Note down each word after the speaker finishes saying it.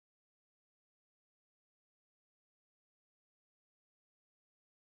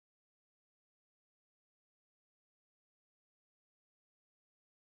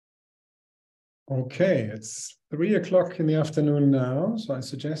Okay, it's 3 o'clock in the afternoon now, so I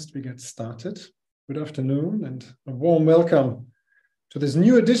suggest we get started. Good afternoon and a warm welcome to this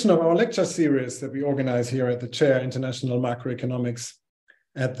new edition of our lecture series that we organize here at the Chair, International Macroeconomics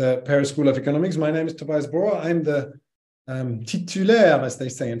at the Paris School of Economics. My name is Tobias. I'm the titulaire, as they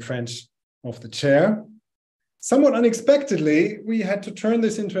say in French, of the chair. Somewhat unexpectedly, we had to turn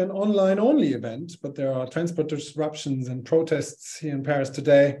this into an online-only event, but there are transport disruptions and protests here in Paris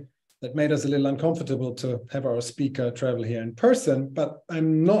today that made us a little uncomfortable to have our speaker travel here in person. But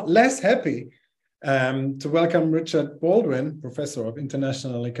I'm not less happy to welcome Richard Baldwin, Professor of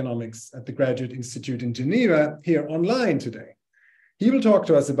International Economics at the Graduate Institute in Geneva, here online today. He will talk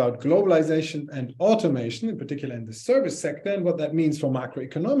to us about globalization and automation, in particular in the service sector, and what that means for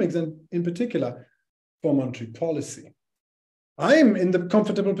macroeconomics, and in particular for monetary policy. I'm in the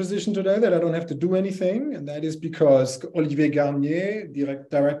comfortable position today that I don't have to do anything, and that is because Olivier Garnier,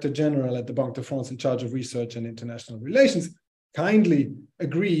 Director General at the Banque de France in charge of research and international relations, kindly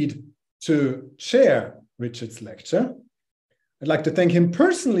agreed to chair Richard's lecture. I'd like to thank him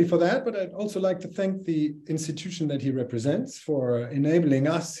personally for that, but I'd also like to thank the institution that he represents for enabling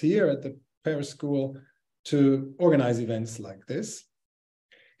us here at the Paris School to organize events like this.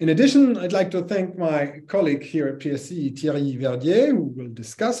 In addition, I'd like to thank my colleague here at PSE, Thierry Verdier, who will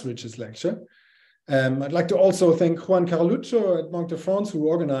discuss Richard's lecture. I'd like to also thank Juan Carluccio at Banque de France, who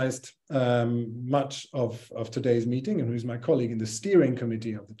organized much of today's meeting and who's my colleague in the steering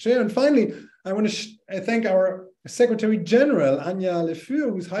committee of the chair. And finally, I want to thank our Secretary General, Anya Lefur,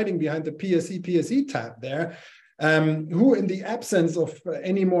 who's hiding behind the PSE tab there, who, in the absence of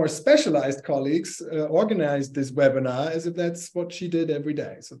any more specialized colleagues, organized this webinar as if that's what she did every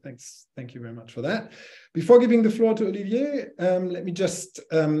day. So thank you very much for that. Before giving the floor to Olivier, let me just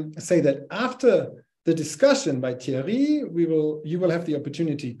say that after the discussion by Thierry, you will have the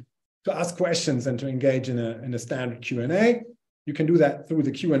opportunity to ask questions and to engage in a standard Q&A. You can do that through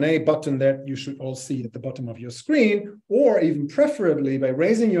the Q&A button that you should all see at the bottom of your screen, or even preferably by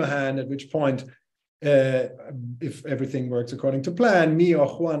raising your hand, at which point, if everything works according to plan, me or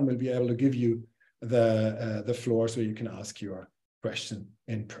Juan will be able to give you the floor so you can ask your question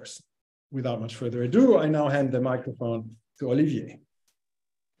in person. Without much further ado, I now hand the microphone to Olivier.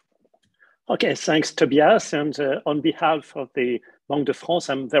 Okay, thanks, Tobias. And on behalf of the Banque de France,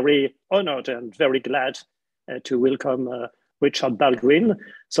 I'm very honored and very glad to welcome Richard Baldwin.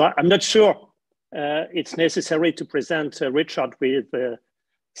 So I'm not sure it's necessary to present Richard with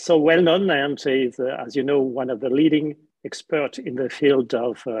so well known, and is, as you know, one of the leading experts in the field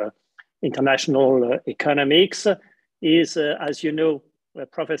of international economics. He is, as you know, a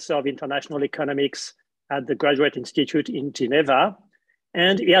professor of international economics at the Graduate Institute in Geneva.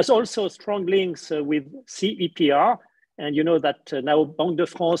 And he has also strong links with CEPR. And you know that now Banque de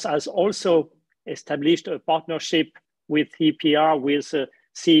France has also established a partnership with CEPR, with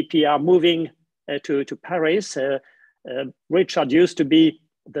CEPR moving to Paris. Richard used to be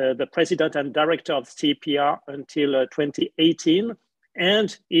the president and director of CEPR until 2018,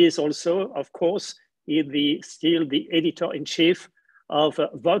 and he is also, of course, still the editor-in-chief of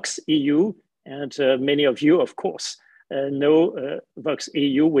Vox EU, and many of you, of course, know Vox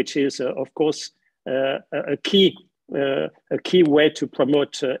EU, which is, of course, a key way to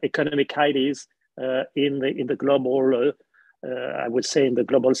promote economic ideas in the global, I would say, in the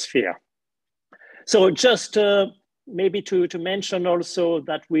global sphere. So just maybe to mention also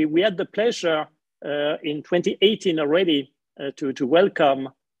that we had the pleasure in 2018 already to welcome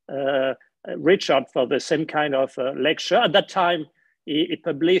Richard for the same kind of lecture. At that time, he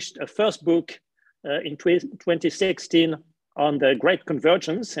published a first book in 2016 on the Great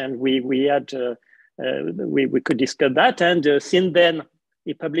Convergence, and we could discuss that. And since then,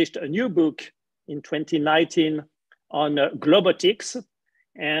 he published a new book in 2019 on Globotics,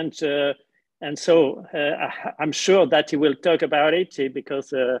 and so I'm sure that he will talk about it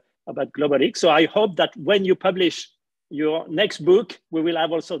because about Globotics. So I hope that when you publish your next book, we will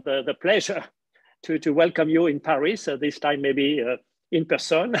have also the pleasure to welcome you in Paris, this time maybe in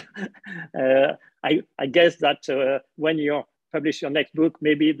person. I guess that when you publish your next book,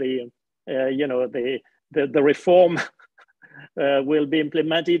 maybe the reform will be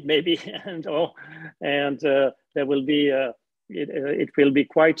implemented, maybe, and there will be it will be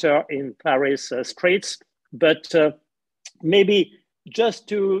quieter in Paris streets. But maybe just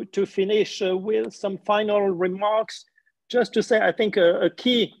to finish with some final remarks, just to say, I think a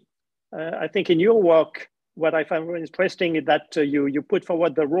key, I think in your work, what I find very interesting is that you put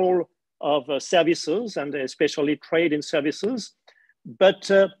forward the role of services, and especially trade in services. But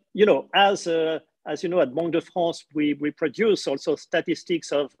you know, as you know, at Banque de France, we produce also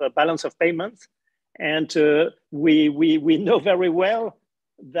statistics of balance of payments, And we know very well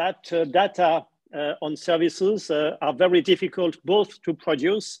that data on services are very difficult both to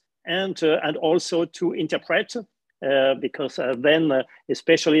produce and also to interpret, because then,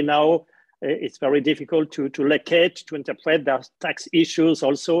 especially now, it's very difficult to locate, to interpret. There's tax issues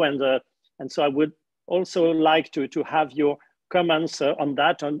also, and so I would also like to have your comments on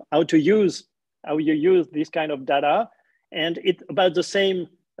that, on how you use this kind of data. And it's about the same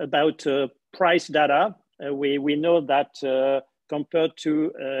about price data. We know that compared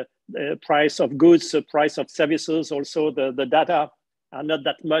to price of goods, price of services, also the data are not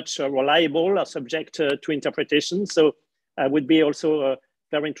that much reliable, are subject to interpretation. So I would be also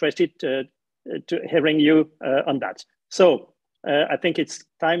very interested to hearing you on that. So I think it's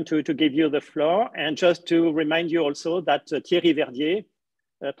time to give you the floor. And just to remind you also that Thierry Verdier,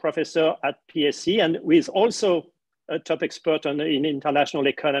 a professor at PSC, and who is also a top expert in international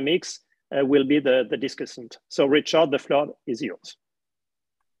economics, will be the discussant. So Richard, the floor is yours.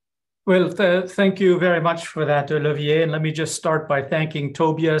 Well, thank you very much for that, Olivier. And let me just start by thanking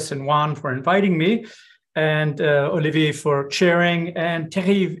Tobias and Juan for inviting me, and Olivier for chairing, and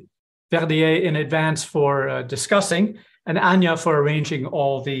Thierry Verdier in advance for discussing, and Anya for arranging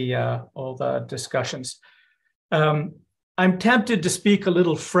all the discussions. I'm tempted to speak a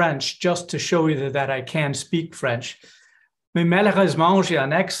little French just to show you that I can speak French. Mais malheureusement, j'ai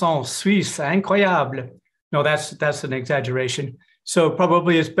un accent suisse incroyable. No, that's an exaggeration. So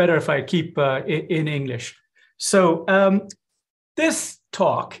probably it's better if I keep in English. So this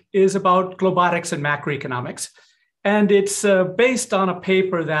talk is about Globotics and macroeconomics. And it's based on a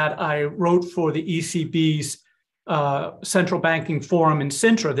paper that I wrote for the ECB's Central Banking Forum in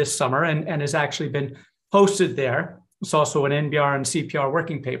Sintra this summer, and has actually been posted there. It's also an NBR and CPR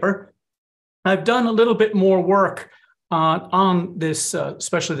working paper. I've done a little bit more work on this,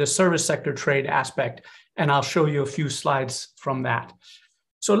 especially the service sector trade aspect, and I'll show you a few slides from that.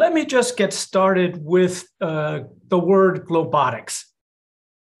 So let me just get started with the word Globotics.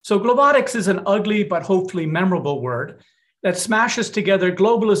 So Globotics is an ugly but hopefully memorable word that smashes together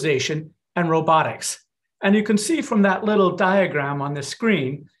globalization and robotics. And you can see from that little diagram on the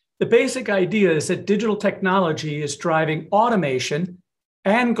screen, the basic idea is that digital technology is driving automation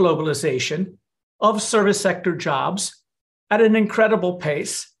and globalization of service sector jobs at an incredible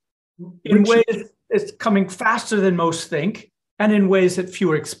pace, in ways it's coming faster than most think, and in ways that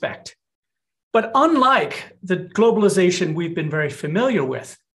few expect. But unlike the globalization we've been very familiar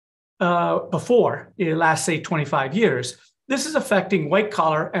with before, in the last, say, 25 years, this is affecting white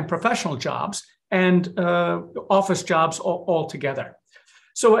collar and professional jobs and office jobs altogether.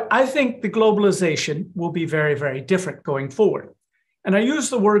 So I think the globalization will be very, very different going forward. And I use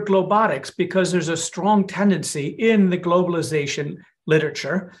the word Globotics because there's a strong tendency in the globalization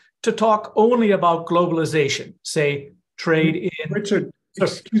literature to talk only about globalization, say trade in... Richard,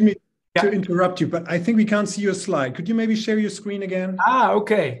 excuse me to interrupt you, but I think we can't see your slide. Could you maybe share your screen again? Ah,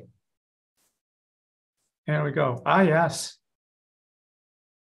 okay. There we go. Ah, yes.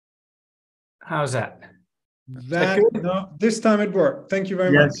 How's that? No, this time it worked. Thank you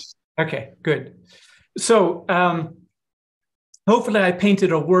very much. Okay, good. So hopefully I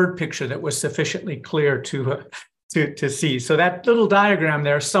painted a word picture that was sufficiently clear to see. So that little diagram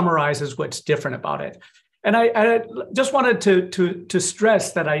there summarizes what's different about it. And I just wanted to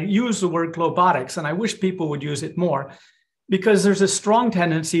stress that I use the word Globotics, and I wish people would use it more, because there's a strong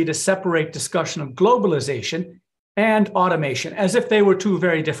tendency to separate discussion of globalization and automation as if they were two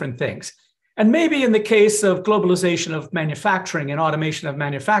very different things. And maybe in the case of globalization of manufacturing and automation of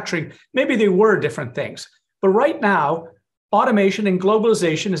manufacturing, maybe they were different things. But right now, automation and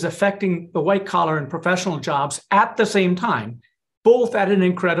globalization is affecting the white collar and professional jobs at the same time, both at an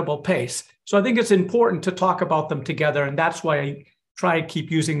incredible pace. So I think it's important to talk about them together, and that's why I try to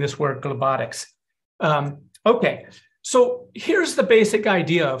keep using this word Globotics. Okay, so here's the basic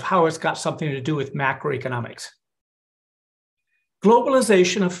idea of how it's got something to do with macroeconomics.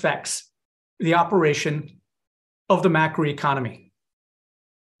 Globalization affects the operation of the macroeconomy.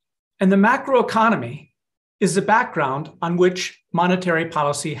 And the macroeconomy is the background on which monetary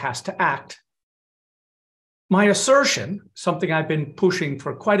policy has to act. My assertion, something I've been pushing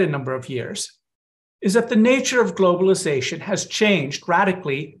for quite a number of years, is that the nature of globalization has changed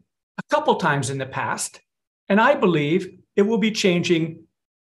radically a couple times in the past, and I believe it will be changing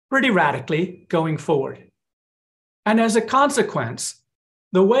pretty radically going forward. And as a consequence,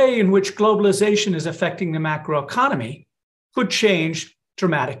 the way in which globalization is affecting the macroeconomy could change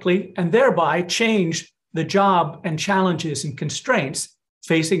dramatically, and thereby change the job and challenges and constraints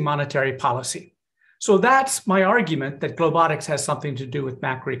facing monetary policy. So that's my argument that Globotics has something to do with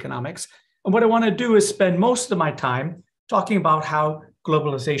macroeconomics. And what I want to do is spend most of my time talking about how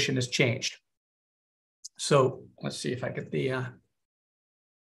globalization has changed. So let's see if I get the,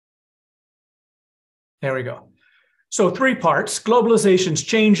 there we go. So 3 parts: globalization's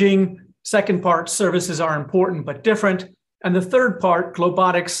changing. Second part, services are important but different. And the third part,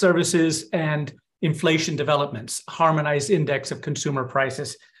 Globotics, services, and inflation developments, harmonized index of consumer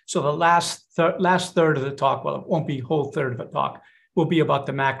prices. So the last third of the talk, well, it won't be whole third of the talk, will be about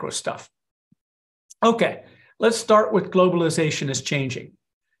the macro stuff. Okay, let's start with globalization is changing.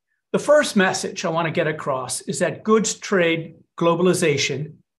 The first message I want to get across is that goods trade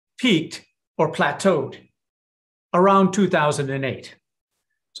globalization peaked or plateaued around 2008.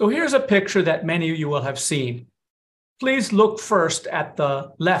 So here's a picture that many of you will have seen. Please look first at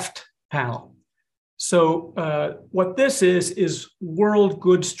the left panel. So what this is world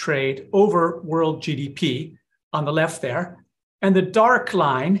goods trade over world GDP on the left there. And the dark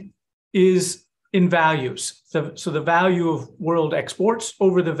line is in values. So the value of world exports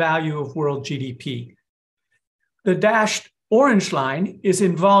over the value of world GDP. The dashed orange line is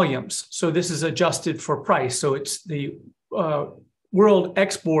in volumes. So this is adjusted for price. So it's the world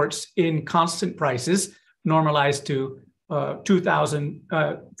exports in constant prices, normalized to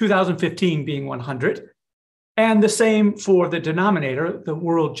 2015 being 100. And the same for the denominator, the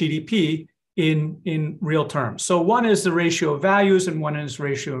world GDP in real terms. So one is the ratio of values and one is the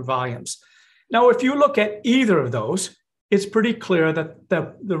ratio of volumes. Now, if you look at either of those, it's pretty clear that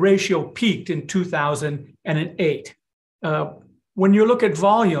the ratio peaked in 2008. When you look at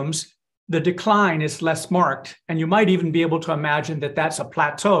volumes, the decline is less marked, and you might even be able to imagine that that's a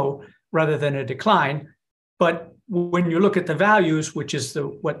plateau rather than a decline. But when you look at the values, which is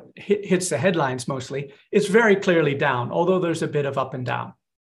what hits the headlines mostly, it's very clearly down, although there's a bit of up and down.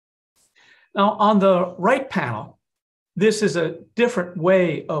 Now, on the right panel, this is a different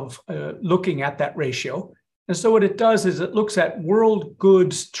way of looking at that ratio. And so what it does is it looks at world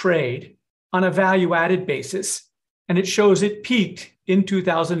goods trade on a value-added basis, and it shows it peaked in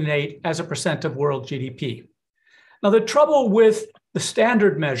 2008 as a percent of world GDP. Now, the trouble with the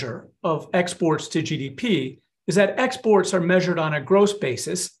standard measure of exports to GDP is that exports are measured on a gross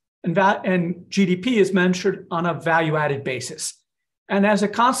basis, and GDP is measured on a value-added basis. And as a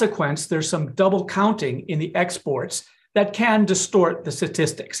consequence, there's some double counting in the exports that can distort the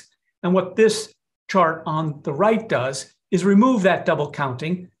statistics. And what this chart on the right does is remove that double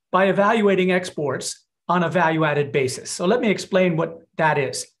counting by evaluating exports on a value-added basis. So let me explain what that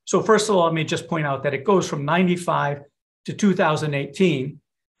is. So first of all, let me just point out that it goes from 95 to 2018,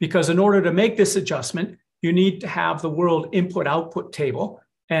 because in order to make this adjustment, you need to have the world input-output table.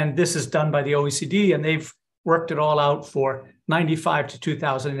 And this is done by the OECD, and they've worked it all out for 95 to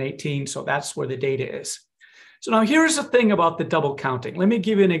 2018. So that's where the data is. So now here's the thing about the double counting. Let me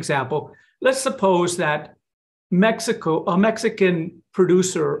give you an example. Let's suppose that Mexico, a Mexican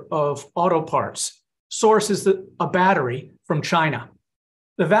producer of auto parts, sources a battery from China.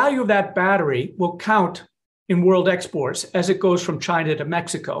 The value of that battery will count in world exports as it goes from China to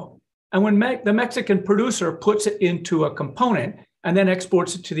Mexico. And when the Mexican producer puts it into a component and then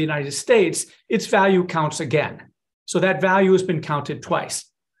exports it to the United States, its value counts again. So that value has been counted twice.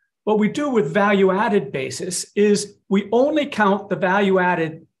 What we do with value-added basis is we only count the value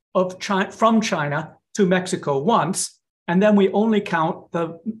added from China to Mexico once, and then we only count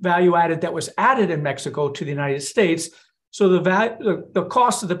the value added that was added in Mexico to the United States. So the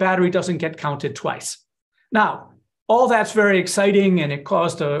cost of the battery doesn't get counted twice. Now, all that's very exciting, and it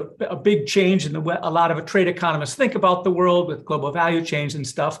caused a big change in a lot of trade economists think about the world with global value chains and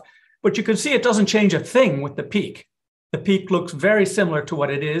stuff. But you can see it doesn't change a thing with the peak. The peak looks very similar to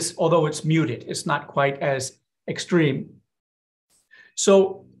what it is, although it's muted. It's not quite as extreme.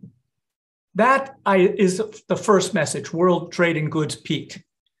 So that is the first message: world trade in goods peaked.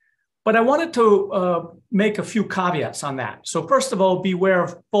 But I wanted to make a few caveats on that. So first of all, beware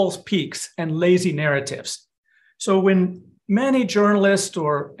of false peaks and lazy narratives. So when many journalists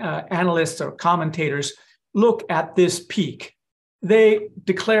or analysts or commentators look at this peak, they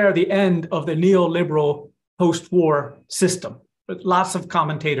declare the end of the neoliberal post-war system. But lots of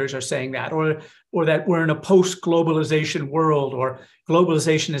commentators are saying that, or that we're in a post-globalization world, or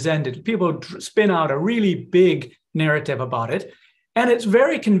globalization has ended. People spin out a really big narrative about it. And it's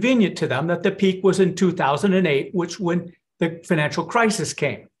very convenient to them that the peak was in 2008, when the financial crisis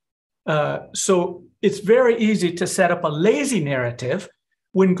came. So it's very easy to set up a lazy narrative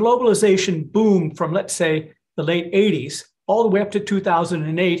when globalization boomed from, let's say, the late 80s all the way up to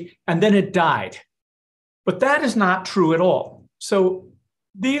 2008, and then it died. But that is not true at all. So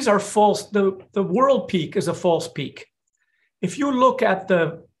these are false. The world peak is a false peak. If you look at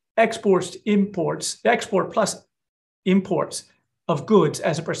the export plus imports of goods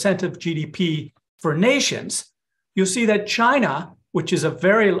as a percent of GDP for nations, you'll see that China, which is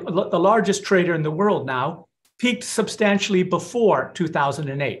the largest trader in the world now, peaked substantially before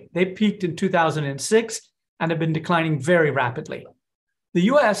 2008. They peaked in 2006 and have been declining very rapidly. The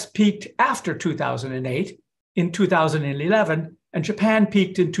US peaked after 2008 in 2011, and Japan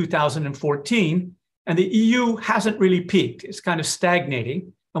peaked in 2014, and the EU hasn't really peaked. It's kind of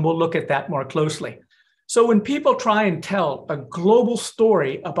stagnating, and we'll look at that more closely. So when people try and tell a global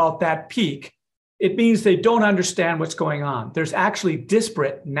story about that peak, it means they don't understand what's going on. There's actually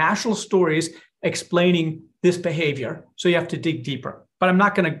disparate national stories explaining this behavior, so you have to dig deeper. But I'm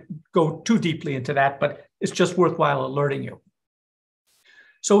not going to go too deeply into that, but it's just worthwhile alerting you.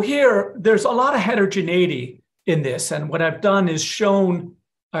 So here, there's a lot of heterogeneity in this, and what I've done is shown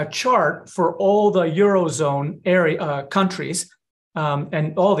a chart for all the Eurozone area countries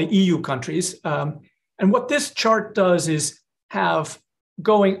and all the EU countries. And what this chart does is have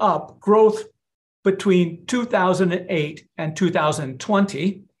going up growth between 2008 and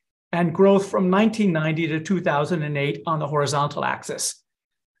 2020, and growth from 1990 to 2008 on the horizontal axis.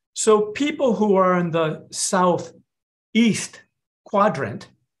 So people who are in the southeast quadrant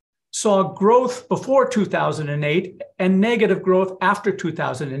saw growth before 2008 and negative growth after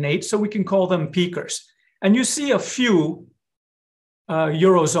 2008, so we can call them peakers. And you see a few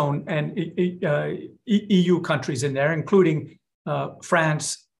Eurozone and EU countries in there, including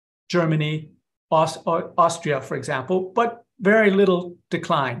France, Germany, Austria, for example, but very little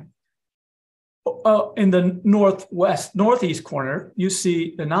decline. In the northeast corner, you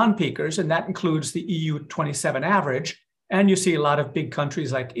see the non-peakers, and that includes the EU 27 average. And you see a lot of big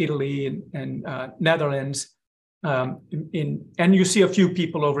countries like Italy and Netherlands, and you see a few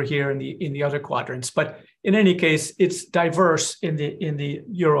people over here in the other quadrants. But in any case, it's diverse in the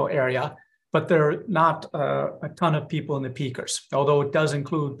Euro area, but there are not a ton of people in the peakers, although it does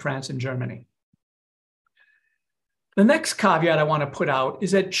include France and Germany. The next caveat I want to put out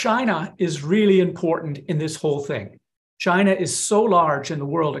is that China is really important in this whole thing. China is so large in the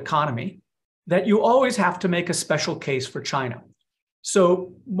world economy that you always have to make a special case for China.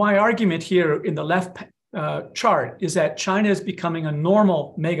 So my argument here in the left chart is that China is becoming a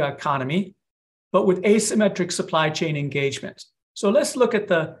normal mega economy, but with asymmetric supply chain engagement. So let's look at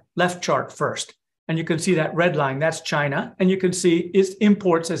the left chart first. And you can see that red line, that's China. And you can see its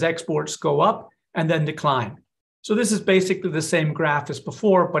imports as exports go up and then decline. So this is basically the same graph as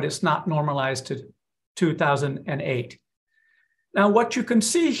before, but it's not normalized to 2008. Now, what you can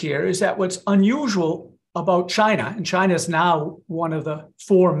see here is that what's unusual about China, and China is now one of the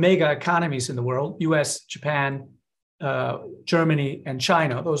 4 mega economies in the world, US, Japan, Germany, and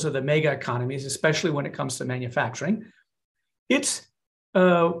China. Those are the mega economies, especially when it comes to manufacturing. Its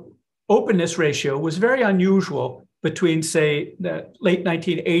openness ratio was very unusual between, say, the late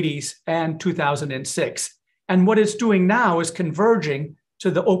 1980s and 2006. And what it's doing now is converging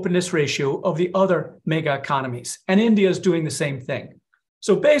to the openness ratio of the other mega economies. And India is doing the same thing.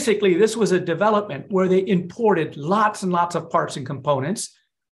 So basically, this was a development where they imported lots and lots of parts and components,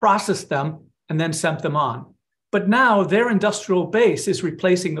 processed them, and then sent them on. But now their industrial base is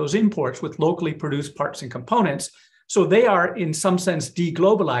replacing those imports with locally produced parts and components. So they are, in some sense,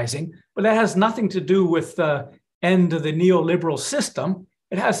 deglobalizing, but that has nothing to do with the end of the neoliberal system.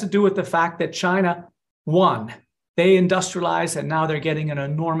 It has to do with the fact that China won. They industrialized, and now they're getting an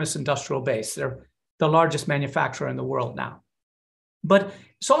enormous industrial base. They're the largest manufacturer in the world now. But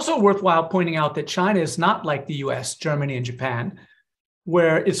it's also worthwhile pointing out that China is not like the US, Germany, and Japan,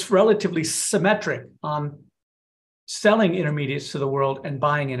 where it's relatively symmetric on selling intermediates to the world and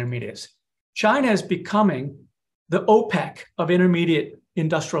buying intermediates. China is becoming the OPEC of intermediate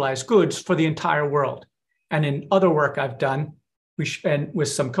industrialized goods for the entire world. And in other work I've done, and with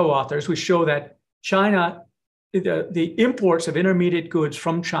some co-authors, we show that China, the imports of intermediate goods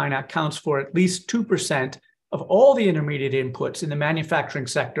from China accounts for at least 2% of all the intermediate inputs in the manufacturing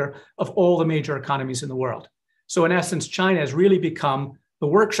sector of all the major economies in the world. So in essence, China has really become the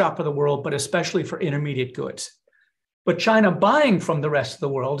workshop of the world, but especially for intermediate goods. But China buying from the rest of the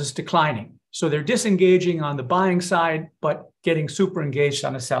world is declining. So they're disengaging on the buying side, but getting super engaged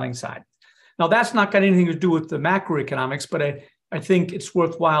on the selling side. Now, that's not got anything to do with the macroeconomics, but I think it's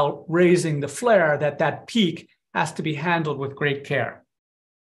worthwhile raising the flare that that peak has to be handled with great care.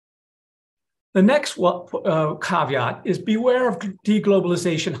 The next caveat is beware of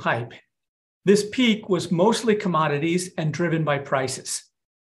deglobalization hype. This peak was mostly commodities and driven by prices.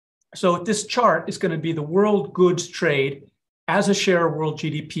 So this chart is going to be the world goods trade as a share of world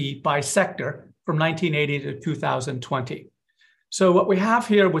GDP by sector from 1980 to 2020. So what we have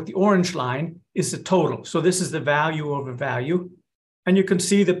here with the orange line is the total. So this is the value over value. And you can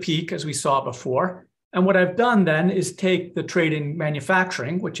see the peak as we saw before. And what I've done then is take the trade in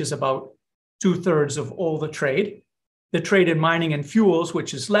manufacturing, which is about 2/3 of all the trade in mining and fuels,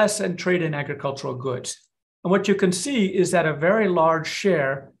 which is less, and trade in agricultural goods. And what you can see is that a very large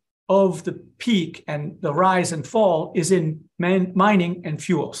share of the peak and the rise and fall is in mining and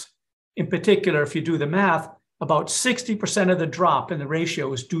fuels. In particular, if you do the math, about 60% of the drop in the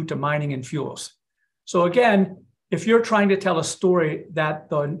ratio is due to mining and fuels. So again, if you're trying to tell a story that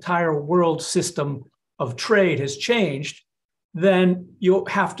the entire world system of trade has changed, then you'll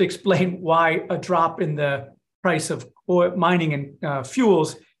have to explain why a drop in the price of oil, mining and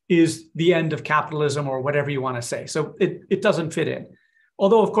fuels is the end of capitalism, or whatever you want to say. So it doesn't fit in.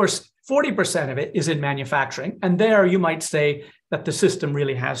 Although, of course, 40% of it is in manufacturing. And there you might say that the system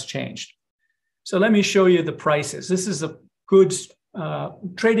really has changed. So let me show you the prices. This is the goods,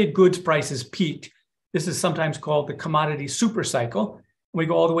 traded goods prices peaked. This is sometimes called the commodity super cycle. We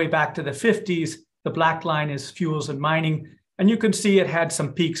go all the way back to the 50s. The black line is fuels and mining. And you can see it had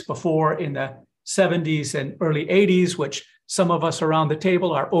some peaks before in the 70s and early 80s, which some of us around the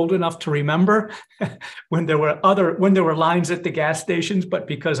table are old enough to remember when there were lines at the gas stations, but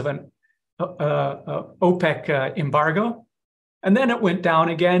because of an OPEC embargo. And then it went down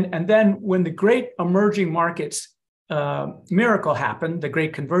again. And then when the great emerging markets miracle happened, the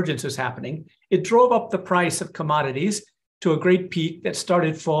great convergence was happening, it drove up the price of commodities to a great peak that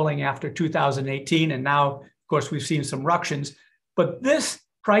started falling after 2018. And now, of course, we've seen some ructions. But this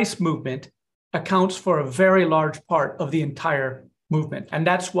price movement accounts for a very large part of the entire movement. And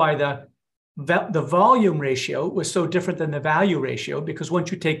that's why the volume ratio was so different than the value ratio, because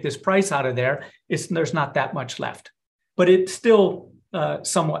once you take this price out of there, there's not that much left. But it's still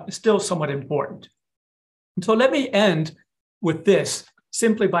somewhat important. And so let me end with this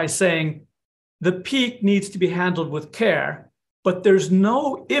simply by saying the peak needs to be handled with care, but there's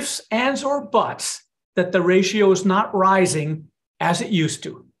no ifs, ands, or buts that the ratio is not rising as it used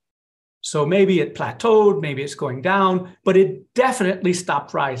to. So maybe it plateaued, maybe it's going down, but it definitely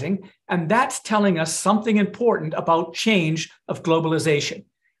stopped rising. And that's telling us something important about change of globalization.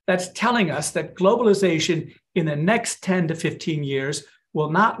 That's telling us that globalization in the next 10 to 15 years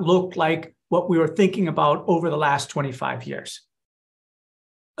will not look like what we were thinking about over the last 25 years.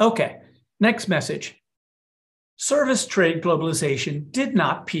 Okay, next message. Service trade globalization did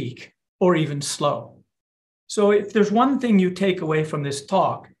not peak or even slow. So if there's one thing you take away from this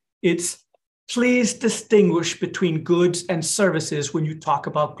talk, it's please distinguish between goods and services when you talk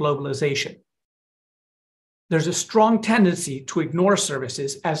about globalization. There's a strong tendency to ignore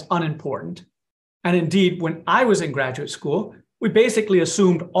services as unimportant. And indeed, when I was in graduate school, we basically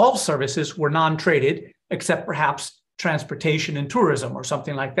assumed all services were non-traded, except perhaps transportation and tourism or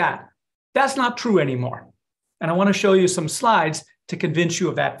something like that. That's not true anymore. And I want to show you some slides to convince you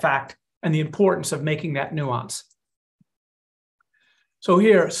of that fact and the importance of making that nuance. So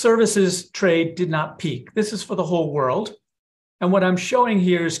here, services trade did not peak. This is for the whole world. And what I'm showing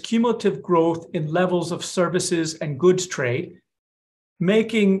here is cumulative growth in levels of services and goods trade,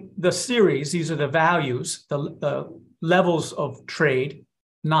 making the series, these are the values, the levels of trade,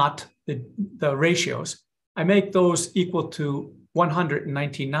 not the ratios. I make those equal to 100 in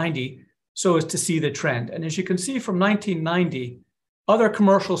 1990 so as to see the trend. And as you can see from 1990, other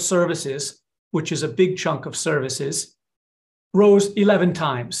commercial services, which is a big chunk of services, rose 11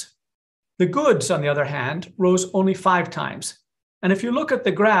 times. The goods, on the other hand, rose only 5 times. And if you look at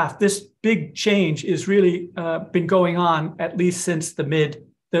the graph, this big change is really been going on at least since the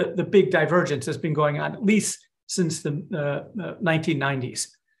big divergence has been going on at least since the 1990s.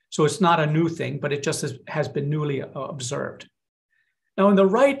 So it's not a new thing, but it just has been newly observed. Now, in the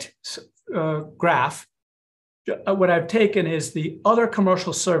right graph, what I've taken is the other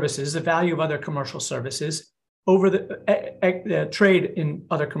commercial services, the value of other commercial services, over the trade in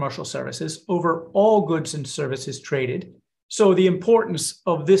other commercial services, over all goods and services traded. So the importance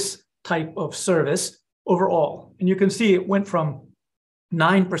of this type of service overall. And you can see it went from 9%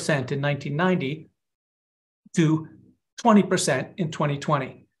 in 1990 to 20% in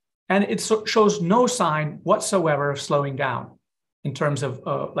 2020. And it shows no sign whatsoever of slowing down in terms of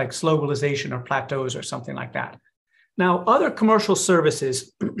like globalization or plateaus or something like that. Now, other commercial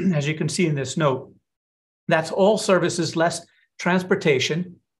services, as you can see in this note, that's all services less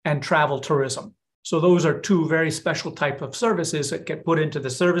transportation and travel tourism. So those are 2 very special type of services that get put into the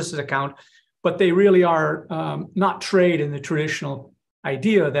services account, but they really are not trade in the traditional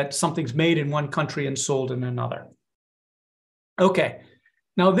idea that something's made in one country and sold in another. Okay,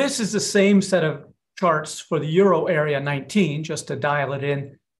 now this is the same set of charts for the Euro area 19, just to dial it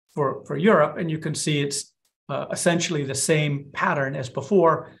in for Europe. And you can see it's essentially the same pattern as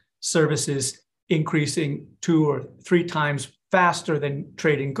before, services increasing 2 or 3 times faster than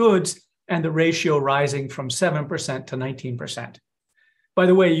trading goods, and the ratio rising from 7% to 19%. By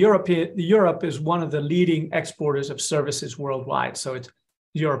the way, Europe is one of the leading exporters of services worldwide. So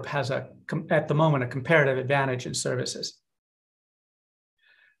Europe has, at the moment, a comparative advantage in services.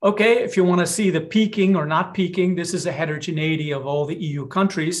 Okay, if you want to see the peaking or not peaking, this is a heterogeneity of all the EU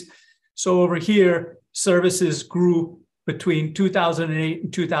countries. So over here, services grew between 2008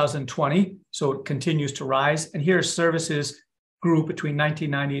 and 2020, so it continues to rise. And here, services grew between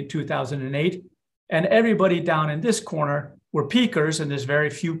 1990 and 2008. And everybody down in this corner were peakers, and there's very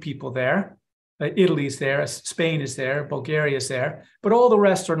few people there. Italy's there, Spain is there, Bulgaria is there, but all the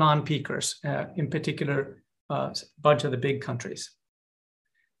rest are non-peakers, in particular, a bunch of the big countries.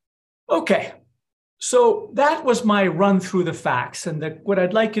 Okay, so that was my run through the facts. And what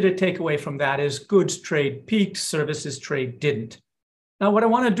I'd like you to take away from that is goods trade peaked, services trade didn't. Now, what I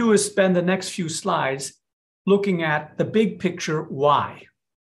want to do is spend the next few slides looking at the big picture, why.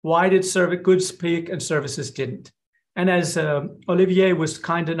 Why did goods peak and services didn't? And as Olivier was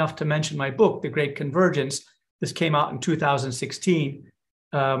kind enough to mention my book, The Great Convergence, this came out in 2016.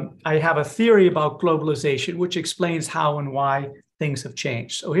 I have a theory about globalization, which explains how and why things have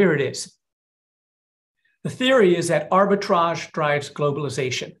changed. So here it is. The theory is that arbitrage drives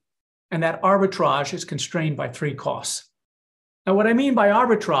globalization, and that arbitrage is constrained by 3 costs. Now, what I mean by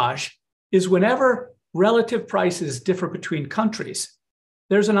arbitrage is whenever relative prices differ between countries,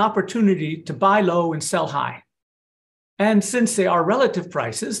 there's an opportunity to buy low and sell high. And since they are relative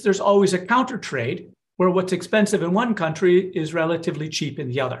prices, there's always a counter trade where what's expensive in one country is relatively cheap in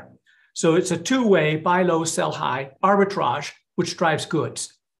the other. So it's a two-way buy low, sell high arbitrage, which drives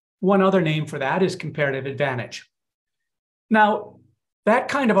goods. One other name for that is comparative advantage. Now, that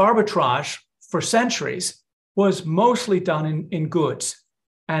kind of arbitrage for centuries was mostly done in goods,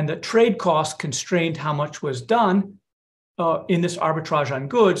 and the trade costs constrained how much was done in this arbitrage on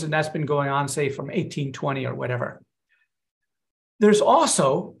goods, and that's been going on, say, from 1820 or whatever. There's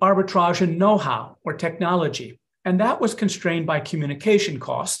also arbitrage in know-how or technology, and that was constrained by communication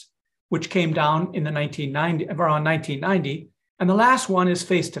costs, which came down in the around 1990. And the last one is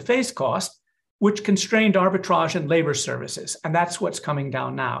face-to-face cost, which constrained arbitrage in labor services, and that's what's coming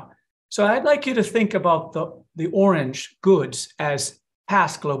down now. So I'd like you to think about the orange goods as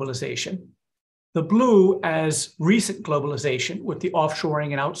past globalization, the blue as recent globalization with the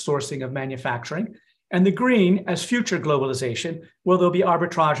offshoring and outsourcing of manufacturing, and the green as future globalization, where there'll be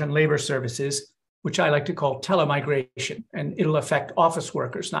arbitrage in labor services, which I like to call telemigration, and it'll affect office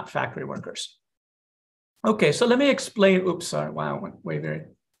workers, not factory workers. Okay, so let me explain. Oops, sorry, wow, I went way very,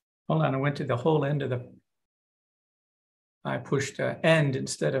 hold on, I went to the whole end of I pushed end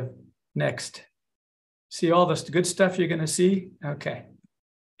instead of next. See all this good stuff you're gonna see? Okay,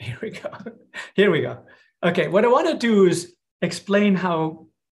 here we go, here we go. Okay, what I wanna do is explain how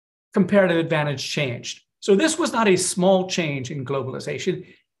comparative advantage changed. So this was not a small change in globalization.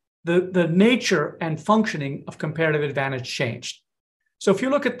 The nature and functioning of comparative advantage changed. So if you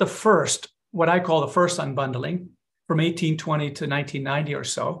look at the first, what I call the first unbundling from 1820 to 1990 or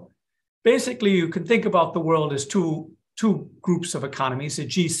so, basically you can think about the world as two groups of economies, the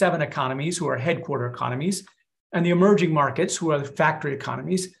G7 economies, who are headquarter economies, and the emerging markets, who are the factory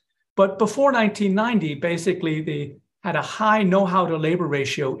economies. But before 1990, basically they had a high know-how to labor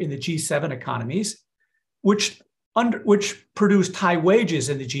ratio in the G7 economies, which produced high wages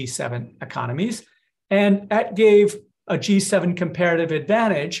in the G7 economies. And that gave a G7 comparative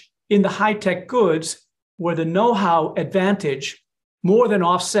advantage in the high-tech goods, where the know-how advantage more than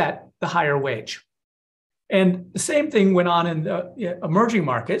offset the higher wage. And the same thing went on in the emerging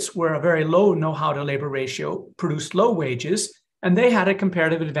markets, where a very low know-how to labor ratio produced low wages, and they had a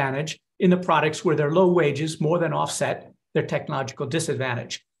comparative advantage in the products where their low wages more than offset their technological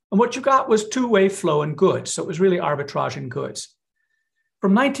disadvantage. And what you got was two-way flow in goods. So it was really arbitrage in goods.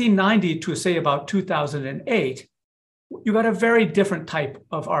 From 1990 to say about 2008, you got a very different type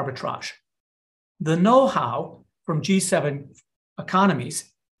of arbitrage. The know-how from G7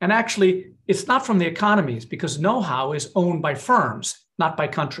 economies, and actually it's not from the economies because know-how is owned by firms, not by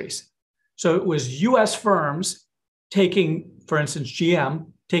countries. So it was US firms taking, for instance, GM,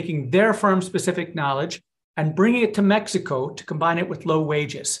 taking their firm-specific knowledge and bringing it to Mexico to combine it with low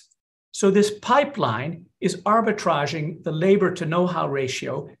wages. So this pipeline is arbitraging the labor to know-how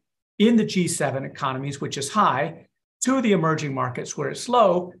ratio in the G7 economies, which is high, to the emerging markets where it's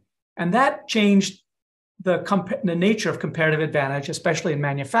low. And that changed the nature of comparative advantage, especially in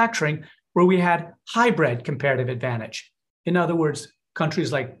manufacturing, where we had hybrid comparative advantage. In other words,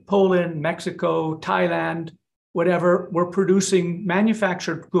 countries like Poland, Mexico, Thailand, whatever, were producing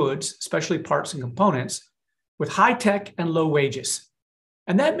manufactured goods, especially parts and components, with high tech and low wages.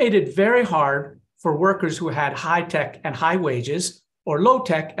 And that made it very hard for workers who had high tech and high wages or low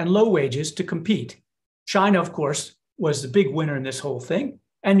tech and low wages to compete. China, of course, was the big winner in this whole thing.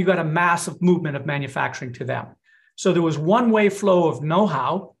 And you got a massive movement of manufacturing to them. So there was one-way flow of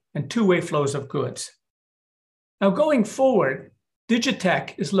know-how and two-way flows of goods. Now, going forward,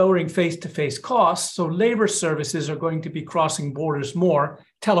 Digitech is lowering face-to-face costs, so labor services are going to be crossing borders more,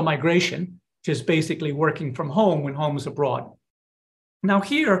 telemigration, which is basically working from home when home is abroad. Now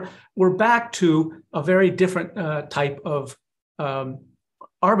here, we're back to a very different type of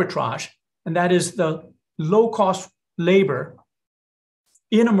arbitrage, and that is the low-cost labor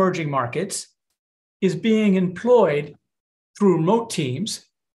in emerging markets is being employed through remote teams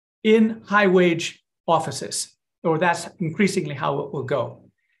in high-wage offices, or that's increasingly how it will go.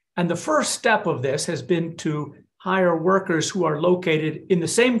 And the first step of this has been to hire workers who are located in the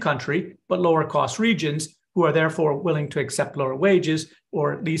same country, but lower cost regions, who are therefore willing to accept lower wages,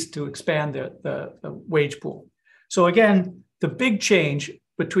 or at least to expand the wage pool. So again, the big change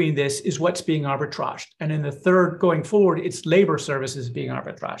between this is what's being arbitraged. And in the third, going forward, it's labor services being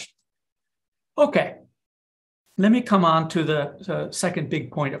arbitraged. Okay, let me come on to the second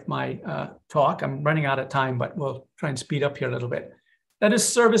big point of my talk. I'm running out of time, but we'll try and speed up here a little bit. That is,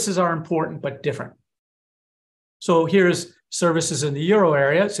 services are important, but different. So here's services in the euro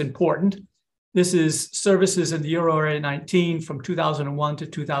area. It's important. This is services in the euro area 19 from 2001 to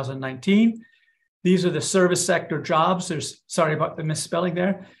 2019. These are the service sector jobs. Sorry about the misspelling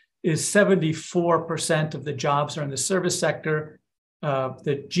there, is 74% of the jobs are in the service sector.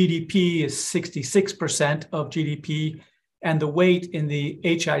 The GDP is 66% of GDP, and the weight in the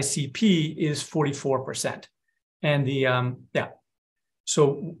HICP is 44%. And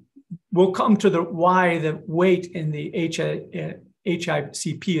so we'll come to the why the weight in the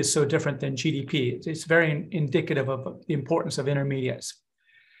HICP is so different than GDP. It's very indicative of the importance of intermediates.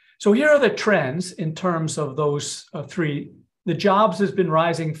 So here are the trends in terms of those three. The jobs has been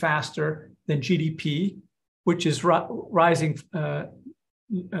rising faster than GDP, which is rising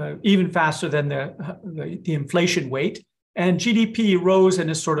even faster than the inflation weight. And GDP rose and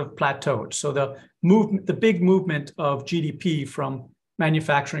is sort of plateaued. So the big movement of GDP from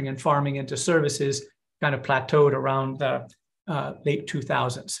manufacturing and farming into services kind of plateaued around the late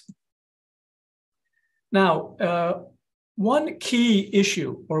 2000s. Now, one key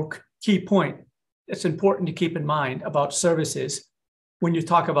issue or key point that's important to keep in mind about services when you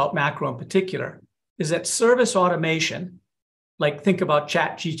talk about macro in particular is that service automation, like think about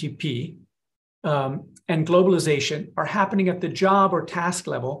ChatGPT and globalization, are happening at the job or task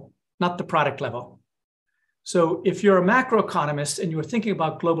level, not the product level. So if you're a macroeconomist and you were thinking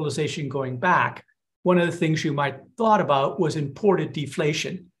about globalization going back, one of the things you might thought about was imported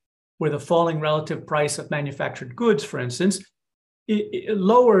deflation, where the falling relative price of manufactured goods, for instance, it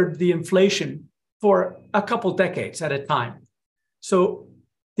lowered the inflation for a couple decades at a time. So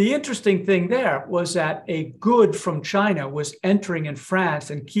the interesting thing there was that a good from China was entering in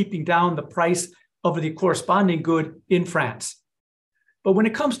France and keeping down the price of the corresponding good in France. But when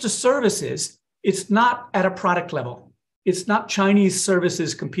it comes to services, it's not at a product level. It's not Chinese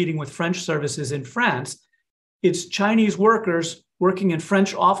services competing with French services in France. It's Chinese workers working in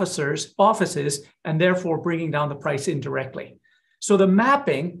French offices and therefore bringing down the price indirectly. So the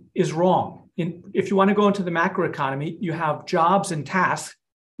mapping is wrong. If you want to go into the macroeconomy, you have jobs and tasks,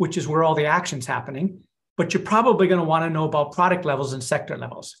 which is where all the action's happening, but you're probably going to want to know about product levels and sector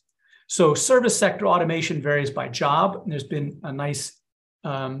levels. So service sector automation varies by job. There's been a nice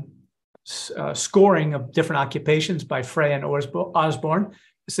scoring of different occupations by Frey and Osborne.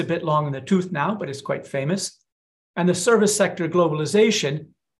 It's a bit long in the tooth now, but it's quite famous. And the service sector globalization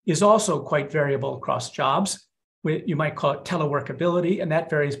is also quite variable across jobs. You might call it teleworkability, and that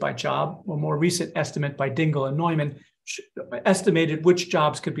varies by job. A more recent estimate by Dingle and Neumann estimated which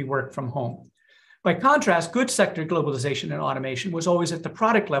jobs could be worked from home. By contrast, goods sector globalization and automation was always at the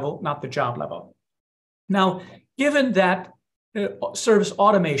product level, not the job level. Now, given that service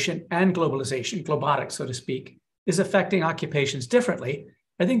automation and globalization, Globotics, so to speak, is affecting occupations differently,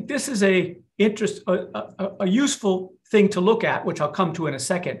 I think this is a useful thing to look at, which I'll come to in a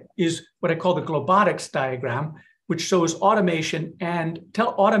second, is what I call the Globotics diagram, which shows automation and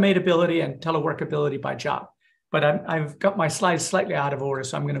automatability and teleworkability by job. But I've got my slides slightly out of order,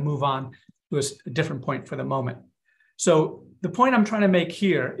 so I'm going to move on to a different point for the moment. So the point I'm trying to make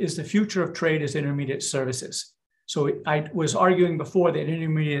here is the future of trade is intermediate services. So I was arguing before that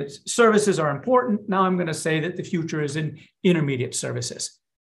intermediate services are important. Now I'm going to say that the future is in intermediate services.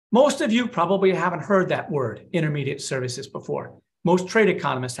 Most of you probably haven't heard that word, intermediate services, before. Most trade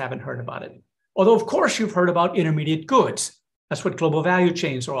economists haven't heard about it. Although, of course, you've heard about intermediate goods. That's what global value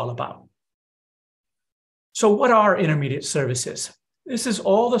chains are all about. So what are intermediate services? This is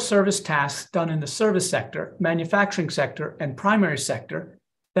all the service tasks done in the service sector, manufacturing sector, and primary sector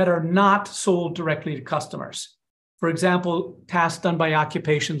that are not sold directly to customers. For example, tasks done by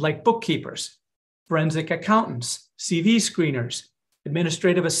occupations like bookkeepers, forensic accountants, CV screeners,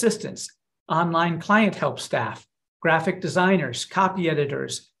 administrative assistants, online client help staff, graphic designers, copy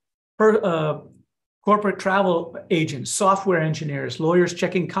editors, corporate travel agents, software engineers, lawyers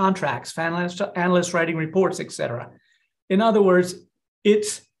checking contracts, analysts writing reports, etc. In other words,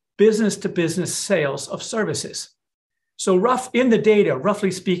 it's business-to-business sales of services. So in the data,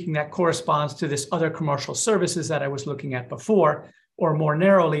 roughly speaking, that corresponds to this other commercial services that I was looking at before, or more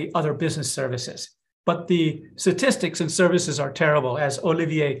narrowly, other business services. But the statistics and services are terrible, as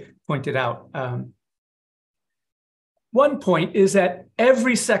Olivier pointed out. One point is that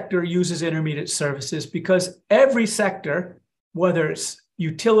every sector uses intermediate services because every sector, whether it's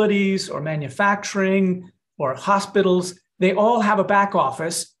utilities or manufacturing or hospitals, they all have a back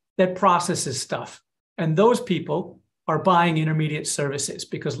office that processes stuff. And those people are buying intermediate services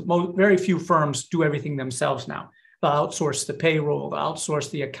because very few firms do everything themselves now. They'll outsource the payroll, they'll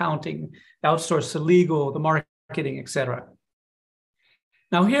outsource the accounting, they'll outsource the legal, the marketing, et cetera.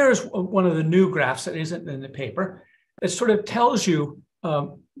 Now, here's one of the new graphs that isn't in the paper. It sort of tells you,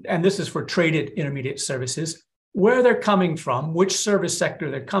 and this is for traded intermediate services, where they're coming from, which service sector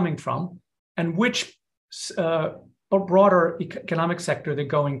they're coming from, and which broader economic sector they're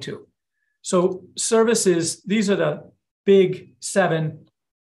going to. So services, these are the big 7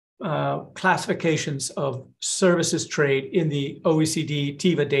 classifications of services trade in the OECD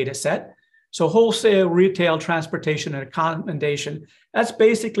TIVA data set. So wholesale, retail, transportation, and accommodation. That's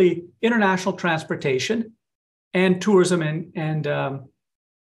basically international transportation and tourism and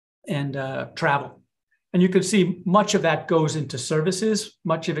travel. And you can see much of that goes into services,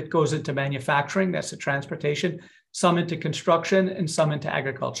 much of it goes into manufacturing, that's the transportation, some into construction, and some into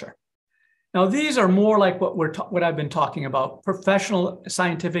agriculture. Now, these are more like what I've been talking about, professional,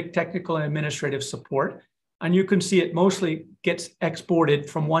 scientific, technical, and administrative support. And you can see it mostly gets exported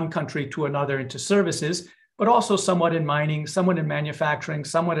from one country to another into services, but also somewhat in mining, somewhat in manufacturing,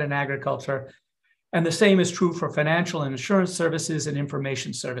 somewhat in agriculture. And the same is true for financial and insurance services and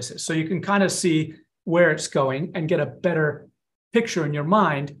information services. So you can kind of see where it's going and get a better picture in your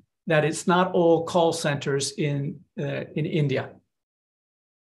mind that it's not all call centers in India.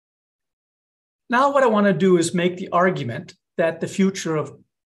 Now, what I want to do is make the argument that the future of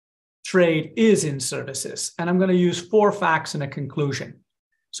trade is in services. And I'm going to use 4 facts and a conclusion.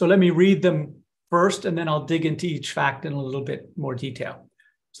 So let me read them first, and then I'll dig into each fact in a little bit more detail.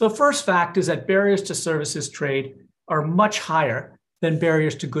 So the first fact is that barriers to services trade are much higher than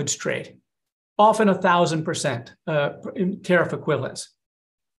barriers to goods trade, often 1,000% in tariff equivalence.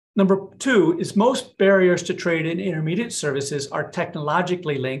 Number 2 is most barriers to trade in intermediate services are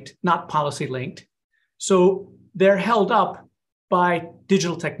technologically linked, not policy linked. So they're held up by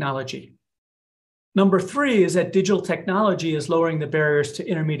digital technology. Number 3 is that digital technology is lowering the barriers to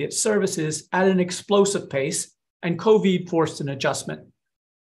intermediate services at an explosive pace, and COVID forced an adjustment.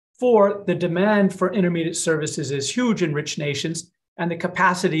 4, the demand for intermediate services is huge in rich nations, and the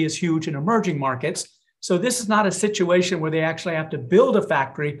capacity is huge in emerging markets. So this is not a situation where they actually have to build a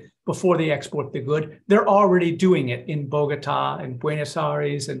factory before they export the good. They're already doing it in Bogota and Buenos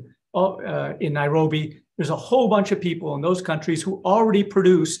Aires and in Nairobi. There's a whole bunch of people in those countries who already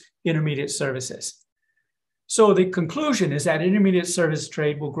produce intermediate services. So the conclusion is that intermediate service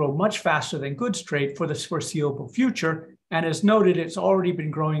trade will grow much faster than goods trade for the foreseeable future. And as noted, it's already been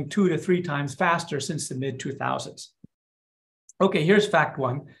growing 2 to 3 times faster since the mid-2000s. Okay, here's fact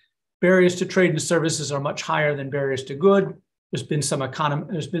 1. Barriers to trade and services are much higher than barriers to good. There's been some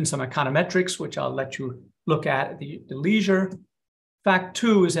econometrics, which I'll let you look at the leisure. Fact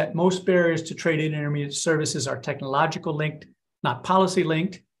 2 is that most barriers to trade in intermediate services are technological linked, not policy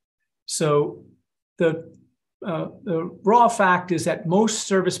linked. So the raw fact is that most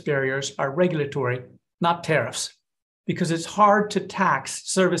service barriers are regulatory, not tariffs, because it's hard to tax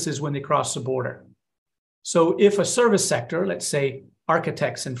services when they cross the border. So if a service sector, let's say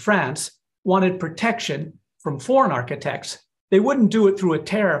architects in France, wanted protection from foreign architects, they wouldn't do it through a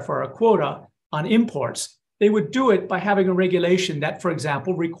tariff or a quota on imports. They would do it by having a regulation that, for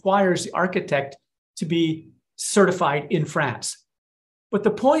example, requires the architect to be certified in France. But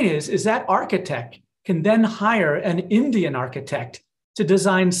the point is that architect can then hire an Indian architect to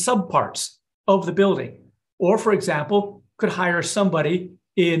design subparts of the building. Or, for example, could hire somebody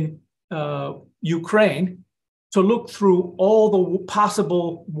in Ukraine to look through all the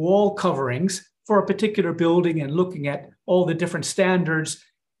possible wall coverings for a particular building and looking at all the different standards.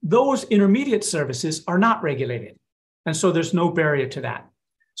 Those intermediate services are not regulated. And so there's no barrier to that.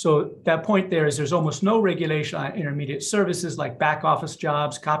 So that point there is there's almost no regulation on intermediate services like back office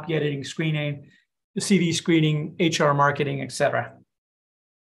jobs, copy editing, screening, CV screening, HR marketing, etc.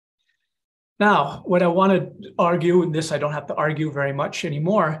 Now, what I want to argue, and this I don't have to argue very much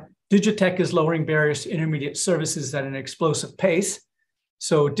anymore, Digitech is lowering barriers to intermediate services at an explosive pace.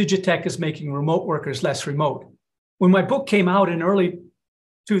 So Digitech is making remote workers less remote. When my book came out in early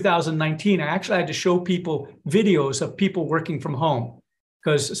 2019, I actually had to show people videos of people working from home,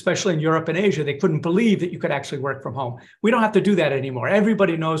 because especially in Europe and Asia, they couldn't believe that you could actually work from home. We don't have to do that anymore.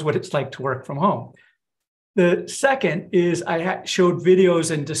 Everybody knows what it's like to work from home. The second is I showed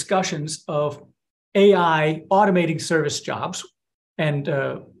videos and discussions of AI automating service jobs. And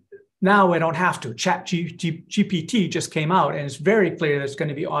now I don't have to. ChatGPT just came out, and it's very clear that it's going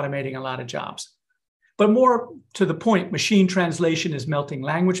to be automating a lot of jobs. But more to the point, machine translation is melting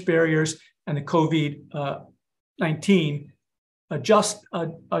language barriers, and the COVID-19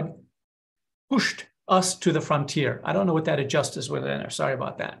 pushed us to the frontier. I don't know what that adjust is within there. Sorry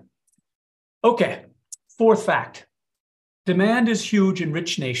about that. Okay, fourth fact. Demand is huge in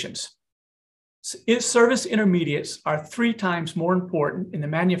rich nations. Service intermediates are 3 times more important in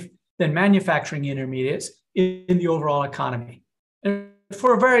than manufacturing intermediates in the overall economy. And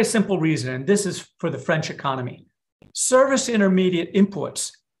for a very simple reason, and this is for the French economy. Service intermediate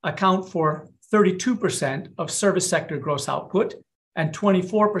inputs account for 32% of service sector gross output and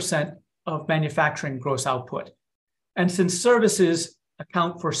 24% of manufacturing gross output. And since services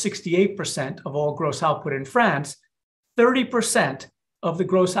account for 68% of all gross output in France, 30% of the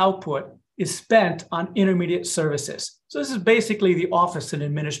gross output is spent on intermediate services. So this is basically the office and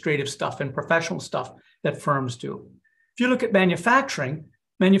administrative stuff and professional stuff that firms do. If you look at manufacturing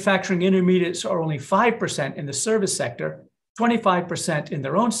intermediates are only 5% in the service sector, 25% in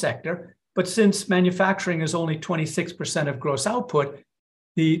their own sector. But since manufacturing is only 26% of gross output,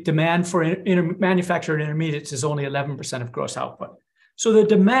 the demand for manufactured intermediates is only 11% of gross output. So the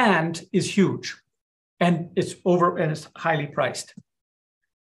demand is huge, and it's highly priced.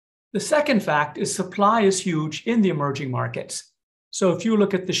 The second fact is supply is huge in the emerging markets. So if you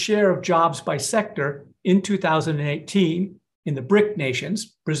look at the share of jobs by sector in 2018 in the BRIC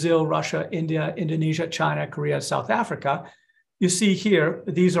nations, Brazil, Russia, India, Indonesia, China, Korea, South Africa, you see here,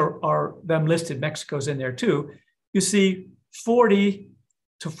 these are them listed, Mexico's in there too. You see 40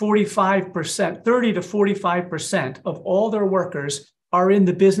 to 45%, 30 to 45% of all their workers are in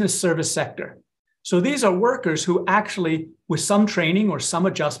the business service sector. So these are workers who actually, with some training or some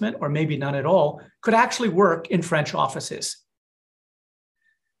adjustment, or maybe none at all, could actually work in French offices.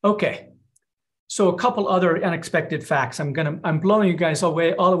 Okay, so a couple other unexpected facts. I'm blowing you guys all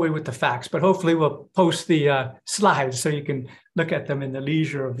the way with the facts, but hopefully we'll post the slides so you can look at them in the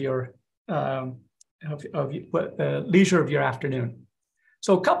leisure of your leisure of your afternoon.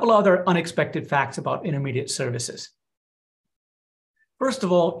 So a couple other unexpected facts about intermediate services. First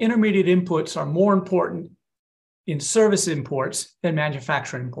of all, intermediate inputs are more important in service imports than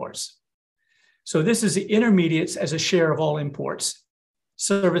manufacturing imports. So this is the intermediates as a share of all imports,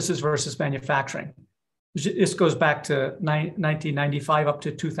 services versus manufacturing. This goes back to 1995 up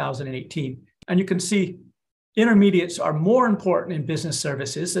to 2018. And you can see intermediates are more important in business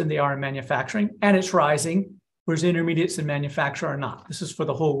services than they are in manufacturing, and it's rising, whereas intermediates in manufacturing are not. This is for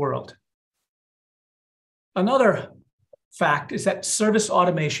the whole world. Another fact is that service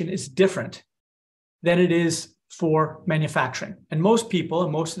automation is different than it is for manufacturing. And most people,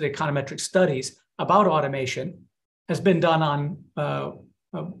 and most of the econometric studies about automation has been done on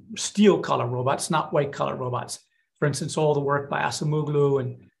steel color robots, not white collar robots. For instance, all the work by Acemoglu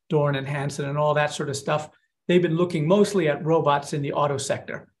and Dorn and Hansen and all that sort of stuff, they've been looking mostly at robots in the auto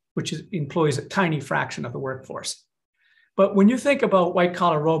sector, which employs a tiny fraction of the workforce. But when you think about white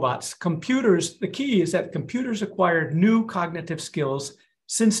collar robots, computers, the key is that computers acquired new cognitive skills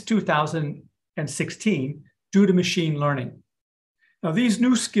since 2016 due to machine learning. Now, these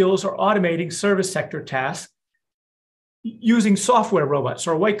new skills are automating service sector tasks using software robots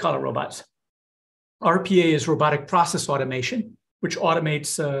or white collar robots. RPA is robotic process automation, which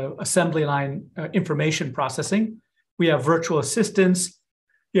automates assembly line information processing. We have virtual assistants.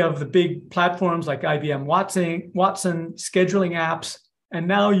 You have the big platforms like IBM Watson, scheduling apps, and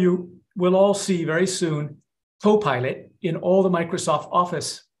now you will all see very soon Copilot in all the Microsoft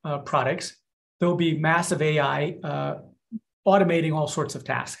Office products there'll be massive AI automating all sorts of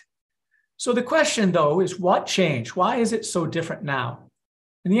tasks. So the question, though, is what changed? Why is it so different now?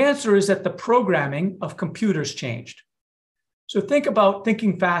 And the answer is that the programming of computers changed. So think about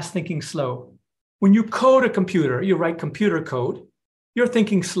thinking fast, thinking slow. When you code a computer, you write computer code, you're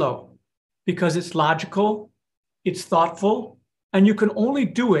thinking slow because it's logical, it's thoughtful, and you can only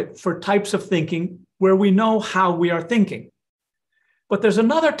do it for types of thinking where we know how we are thinking. But there's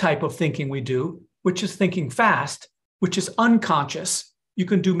another type of thinking we do, which is thinking fast, which is unconscious. You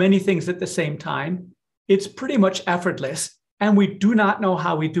can do many things at the same time. It's pretty much effortless, and we do not know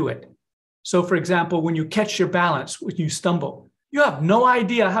how we do it. So, for example, when you catch your balance, when you stumble, you have no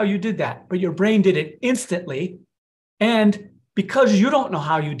idea how you did that, but your brain did it instantly. And because you don't know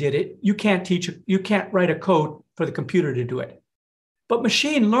how you did it, you can't write a code for the computer to do it. But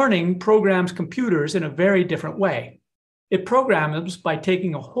machine learning programs computers in a very different way. It programs by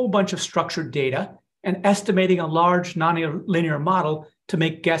taking a whole bunch of structured data and estimating a large nonlinear model to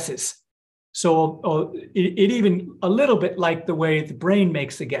make guesses. So it even a little bit like the way the brain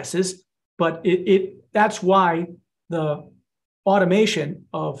makes the guesses, but that's why the automation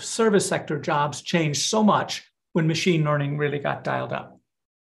of service sector jobs changed so much when machine learning really got dialed up.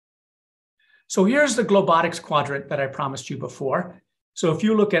 So here's the Globotics quadrant that I promised you before. So if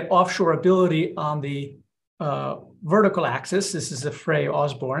you look at offshore ability on the vertical axis, this is the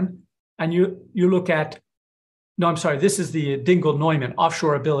Frey-Osborne, and you look at, no, I'm sorry, this is the Dingle-Neumann,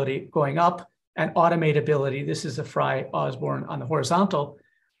 offshore ability going up, and automatability, this is the Frey-Osborne on the horizontal.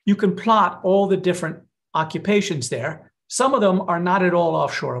 You can plot all the different occupations there. Some of them are not at all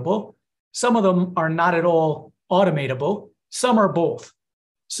offshoreable. Some of them are not at all automatable. Some are both.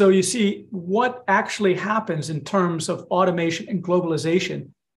 So you see what actually happens in terms of automation and globalization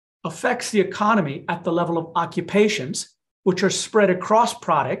affects the economy at the level of occupations, which are spread across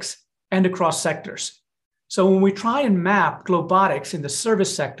products and across sectors. So when we try and map Globotics in the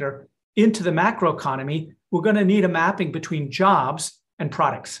service sector into the macroeconomy, we're going to need a mapping between jobs and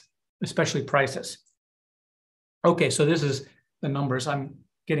products, especially prices. Okay, so this is the numbers. I'm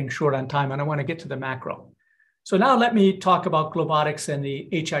getting short on time and I want to get to the macro. So now let me talk about Globotics and the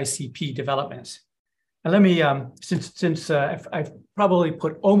HICP developments. And let me, since I've probably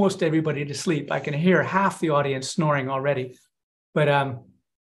put almost everybody to sleep, I can hear half the audience snoring already. But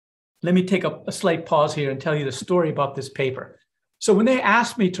let me take a slight pause here and tell you the story about this paper. So when they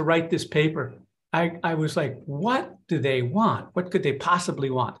asked me to write this paper, I was like, what do they want? What could they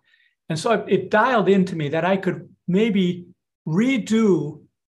possibly want? And so it dialed into me that I could maybe redo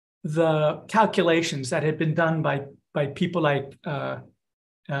the calculations that had been done by people like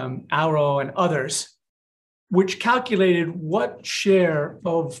Auro and others, which calculated what share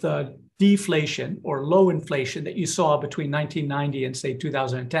of the deflation or low inflation that you saw between 1990 and say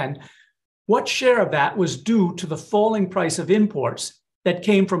 2010, what share of that was due to the falling price of imports that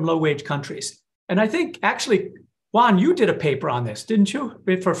came from low-wage countries. And I think actually, Juan, you did a paper on this, didn't you?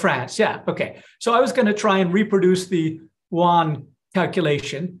 For France, yeah, okay. So I was gonna try and reproduce the Juan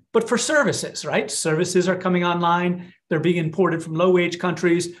calculation, but for services, right? Services are coming online, they're being imported from low-wage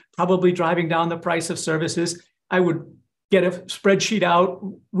countries, probably driving down the price of services. I would get a spreadsheet out,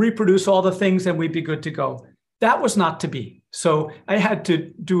 reproduce all the things, and we'd be good to go. That was not to be. So I had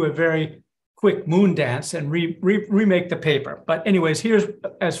to do a very quick moon dance and remake the paper. But anyways, here's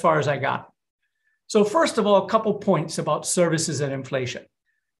as far as I got. So first of all, a couple points about services and inflation.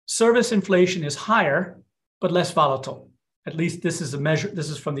 Service inflation is higher, but less volatile. At least this is a measure. This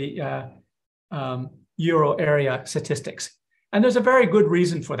is from the Euro area statistics. And there's a very good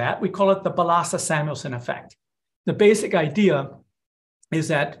reason for that. We call it the Balassa-Samuelson effect. The basic idea is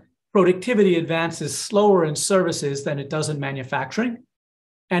that productivity advances slower in services than it does in manufacturing.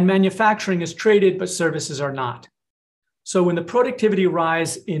 And manufacturing is traded, but services are not. So when the productivity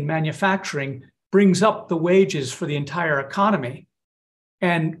rise in manufacturing brings up the wages for the entire economy,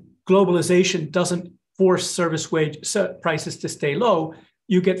 and globalization doesn't force service prices to stay low,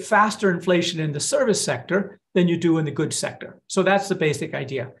 you get faster inflation in the service sector than you do in the goods sector. So that's the basic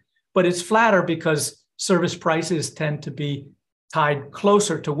idea. But it's flatter because service prices tend to be tied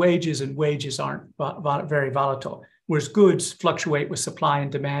closer to wages, and wages aren't very volatile, whereas goods fluctuate with supply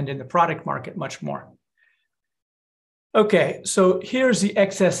and demand in the product market much more. Okay, so here's the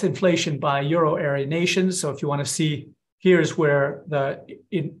excess inflation by Euro area nations. So if you want to see, here's where the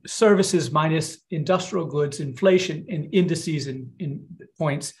services minus industrial goods inflation in indices in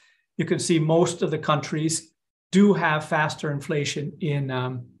points, you can see most of the countries do have faster inflation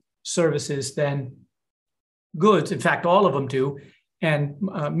in services than goods. In fact, all of them do. And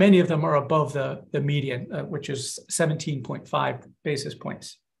many of them are above the median, which is 17.5 basis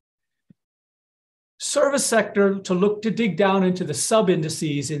points. service sector, to dig down into the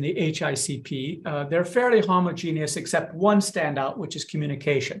sub-indices in the HICP, they're fairly homogeneous except one standout, which is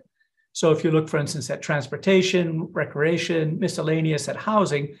communication. So if you look, for instance, at transportation, recreation, miscellaneous, at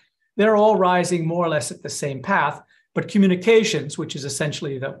housing, they're all rising more or less at the same path. But communications, which is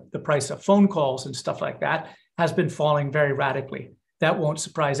essentially the price of phone calls and stuff like that, has been falling very radically. That won't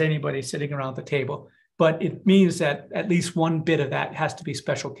surprise anybody sitting around the table, but it means that at least one bit of that has to be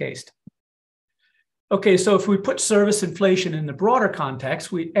special cased. Okay, so if we put service inflation in the broader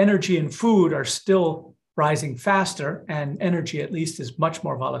context, energy and food are still rising faster, and energy at least is much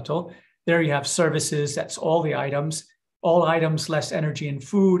more volatile. There you have services, that's all the items, all items less energy and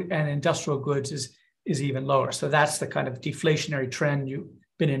food, and industrial goods is even lower. So that's the kind of deflationary trend you've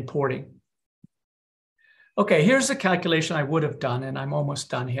been importing. Okay, here's the calculation I would have done, and I'm almost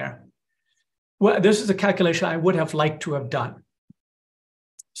done here. Well, this is a calculation I would have liked to have done.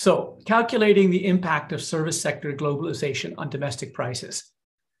 So calculating the impact of service sector globalization on domestic prices.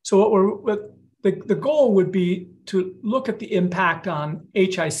 So the goal would be to look at the impact on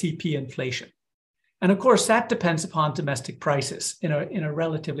HICP inflation. And of course, that depends upon domestic prices in a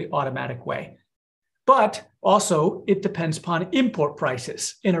relatively automatic way. But also, it depends upon import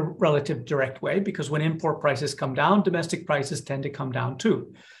prices in a relative direct way, because when import prices come down, domestic prices tend to come down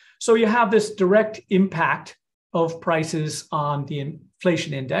too. So you have this direct impact of prices on the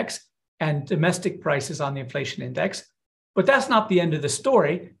inflation index and domestic prices on the inflation index. But that's not the end of the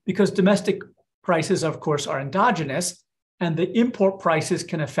story, because domestic prices, of course, are endogenous, and the import prices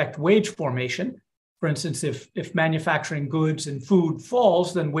can affect wage formation. For instance, if manufacturing goods and food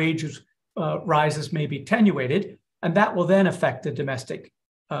falls, then wages rises may be attenuated, and that will then affect the domestic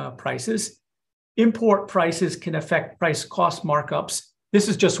prices. Import prices can affect price cost markups. This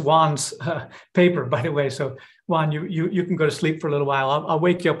is just Juan's paper, by the way. So Juan, you can go to sleep for a little while. I'll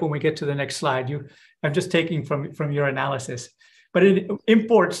wake you up when we get to the next slide. I'm just taking from your analysis. But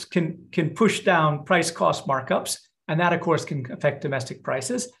imports can push down price cost markups, and that, of course, can affect domestic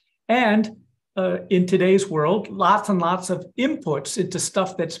prices. And in today's world, lots and lots of inputs into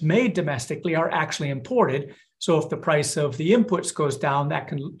stuff that's made domestically are actually imported. So if the price of the inputs goes down, that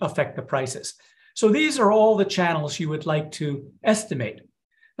can affect the prices. So these are all the channels you would like to estimate.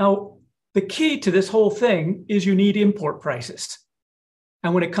 Now, the key to this whole thing is you need import prices.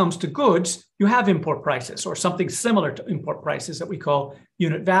 And when it comes to goods, you have import prices, or something similar to import prices that we call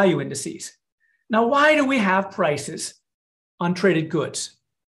unit value indices. Now, why do we have prices on traded goods?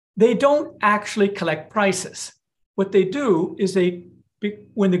 They don't actually collect prices. What they do is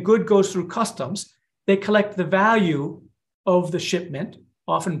when the good goes through customs, they collect the value of the shipment,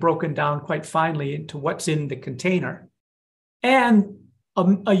 often broken down quite finely into what's in the container, and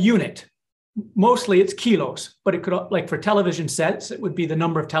a unit. Mostly it's kilos, but it could, like for television sets, it would be the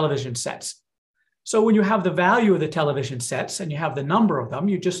number of television sets. So when you have the value of the television sets and you have the number of them,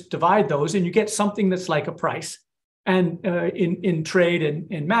 you just divide those and you get something that's like a price. And in trade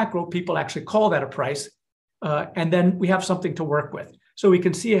and in macro, people actually call that a price. And then we have something to work with. So we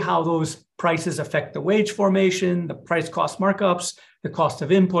can see how those prices affect the wage formation, the price cost markups, the cost of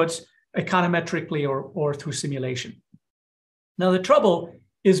inputs, econometrically or through simulation. Now, the trouble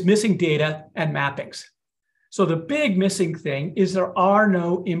is missing data and mappings. So the big missing thing is there are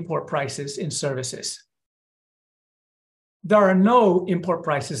no import prices in services. There are no import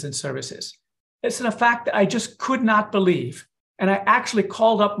prices in services. It's a fact that I just could not believe. And I actually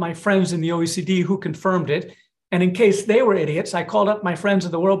called up my friends in the OECD who confirmed it. And in case they were idiots, I called up my friends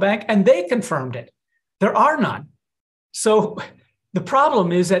at the World Bank and they confirmed it. There are none. So the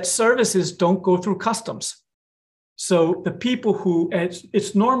problem is that services don't go through customs. So the people who,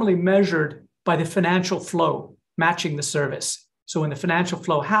 it's normally measured by the financial flow matching the service. So when the financial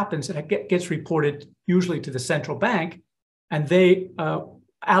flow happens, it gets reported usually to the central bank, and they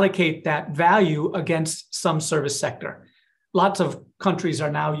allocate that value against some service sector. Lots of countries are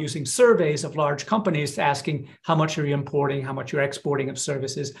now using surveys of large companies asking how much are you importing, how much you're exporting of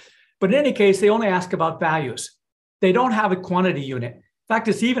services. But in any case, they only ask about values. They don't have a quantity unit. In fact,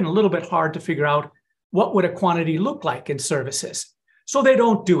 it's even a little bit hard to figure out what would a quantity look like in services. So they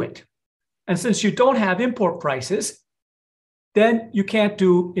don't do it. And since you don't have import prices, then you can't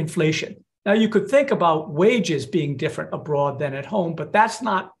do inflation. Now, you could think about wages being different abroad than at home, but that's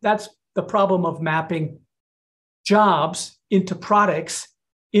the problem of mapping jobs into products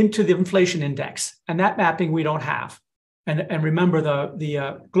into the inflation index. And that mapping we don't have. And remember,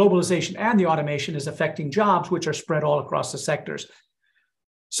 the globalization and the automation is affecting jobs, which are spread all across the sectors.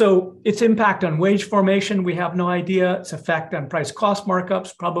 So its impact on wage formation, we have no idea. Its effect on price cost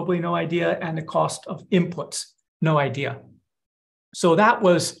markups, probably no idea. And the cost of inputs, no idea. So that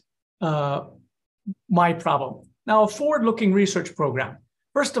was my problem. Now, a forward-looking research program.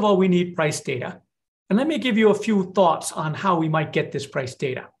 First of all, we need price data. And let me give you a few thoughts on how we might get this price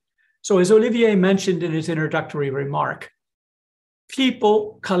data. So as Olivier mentioned in his introductory remark,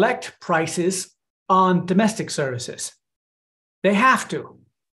 people collect prices on domestic services. They have to.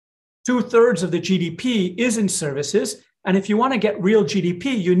 2/3 of the GDP is in services. And if you want to get real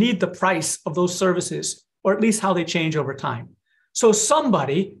GDP, you need the price of those services, or at least how they change over time. So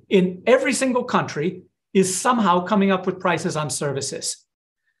somebody in every single country is somehow coming up with prices on services.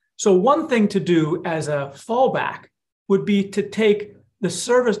 So one thing to do as a fallback would be to take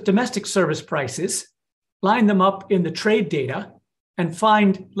the domestic service prices, line them up in the trade data, and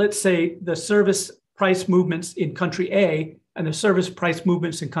find, let's say, the service price movements in country A and the service price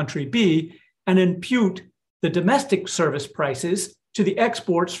movements in country B, and impute the domestic service prices to the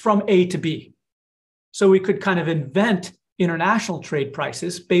exports from A to B. So we could kind of invent international trade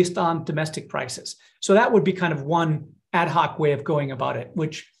prices based on domestic prices. So that would be kind of one ad hoc way of going about it,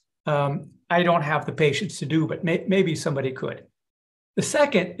 which I don't have the patience to do, but maybe somebody could. The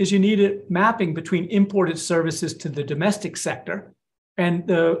second is you need a mapping between imported services to the domestic sector. And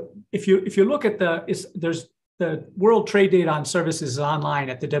if you look at there's the World Trade Data on Services is online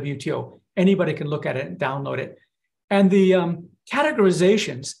at the WTO. Anybody can look at it and download it. And the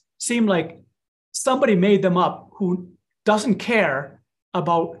categorizations seem like somebody made them up who doesn't care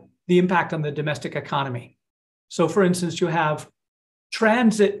about the impact on the domestic economy. So for instance, you have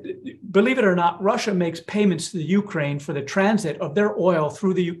transit. Believe it or not, Russia makes payments to the Ukraine for the transit of their oil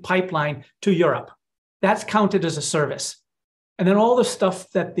through the pipeline to Europe. That's counted as a service. And then all the stuff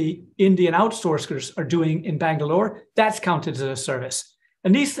that the Indian outsourcers are doing in Bangalore, that's counted as a service.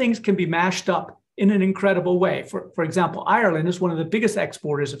 And these things can be mashed up in an incredible way. For example, Ireland is one of the biggest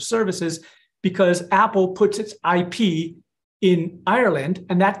exporters of services because Apple puts its IP in Ireland,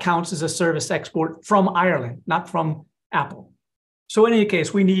 and that counts as a service export from Ireland, not from Apple. So in any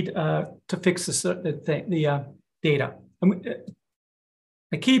case, we need to fix the data.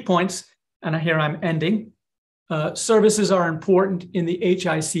 The key points, and here I'm ending, services are important in the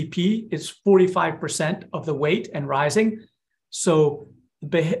HICP. It's 45% of the weight and rising. So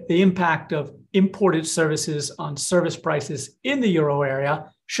the impact of imported services on service prices in the euro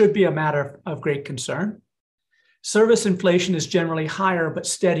area should be a matter of great concern. Service inflation is generally higher but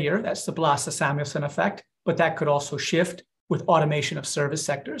steadier. That's the Blasa-Samuelson effect, but that could also shift with automation of service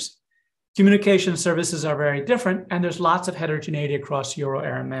sectors. Communication services are very different, and there's lots of heterogeneity across euro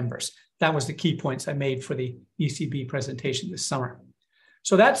area members. That was the key points I made for the ECB presentation this summer.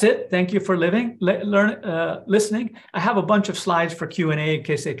 So that's it. Thank you for listening. I have a bunch of slides for Q&A in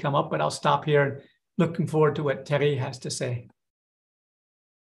case they come up, but I'll stop here and looking forward to what Thierry has to say.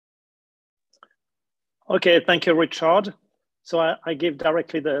 Okay, thank you, Richard. So I give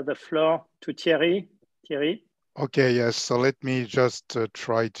directly the floor to Thierry. Thierry. Okay, yes. So let me just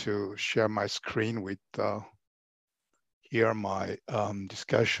try to share my screen with here my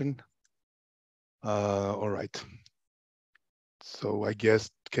discussion. All right. So I guess,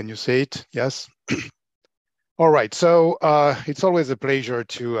 can you see it? Yes. All right. So it's always a pleasure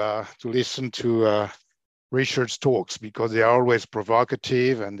to listen to research talks because they are always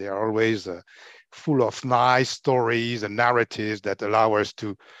provocative and they are always full of nice stories and narratives that allow us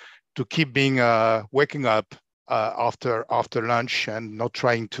to keep being waking up after lunch and not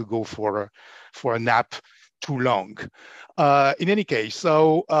trying to go for a nap too long. In any case,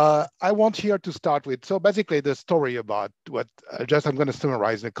 so I want here to start with, so basically the story about what, I'm going to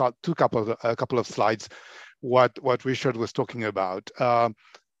summarize in a couple of slides what Richard was talking about.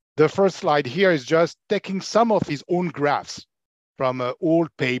 The first slide here is just taking some of his own graphs from an old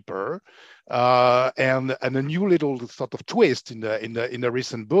paper and a new little sort of twist in the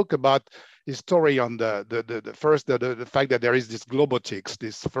recent book about his story on the fact that there is this Globotics,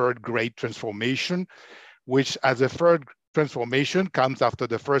 this third great transformation, which as a third transformation comes after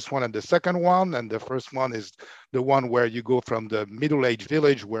the first one and the second one. And the first one is the one where you go from the middle-aged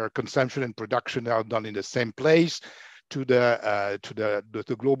village where consumption and production are done in the same place to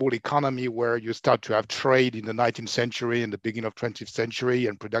the global economy where you start to have trade in the 19th century and the beginning of 20th century,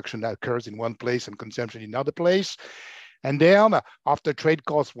 and production occurs in one place and consumption in another place. And then after trade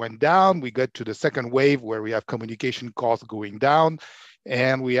costs went down, we get to the second wave where we have communication costs going down.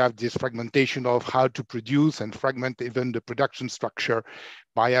 And we have this fragmentation of how to produce and fragment even the production structure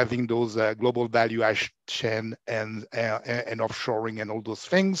by having those global value chain and offshoring and all those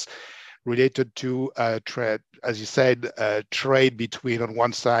things related to trade, as you said, trade between on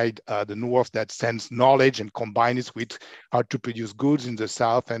one side, the North that sends knowledge and combines it with how to produce goods in the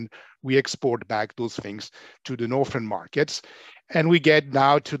South, and we export back those things to the Northern markets. And we get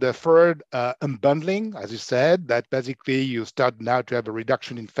now to the third unbundling, as you said, that basically you start now to have a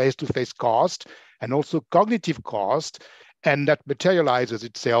reduction in face-to-face cost and also cognitive cost, and that materializes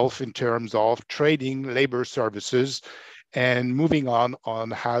itself in terms of trading labor services and moving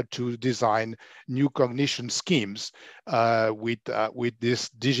on how to design new cognition schemes with this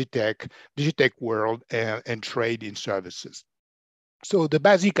digitech world and trade in services. So the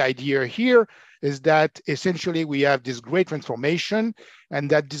basic idea here is that essentially we have this great transformation, and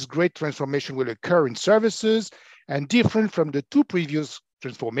that this great transformation will occur in services, and different from the two previous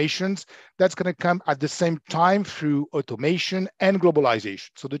transformations, that's going to come at the same time through automation and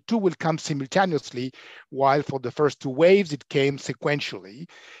globalization. So the two will come simultaneously, while for the first two waves, it came sequentially.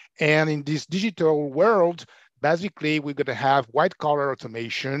 And in this digital world, basically, we're going to have white-collar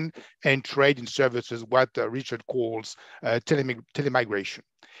automation and trade in services, what Richard calls telemigration.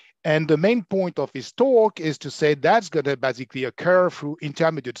 And the main point of his talk is to say that's going to basically occur through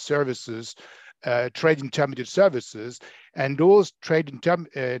intermediate services, trade intermediate services, and those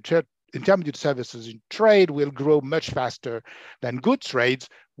intermediate services in trade will grow much faster than good trades,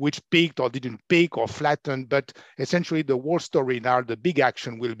 which peaked or didn't peak or flattened, but essentially the whole story now, the big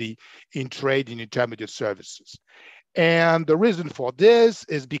action will be in trade in intermediate services. And the reason for this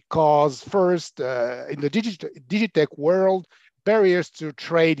is because first, in the digitech world, barriers to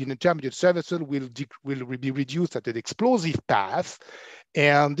trade in intermediate services will be reduced at an explosive path.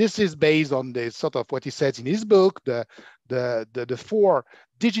 And this is based on the sort of what he says in his book, the four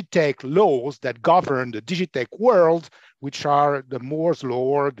digitech laws that govern the digitech world, which are the Moore's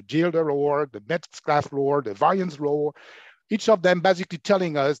law, the Gilder law, the Metcalfe law, the variance law, each of them basically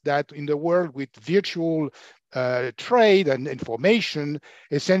telling us that in the world with virtual trade and information,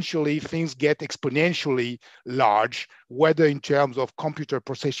 essentially things get exponentially large, whether in terms of computer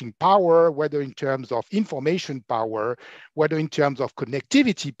processing power, whether in terms of information power, whether in terms of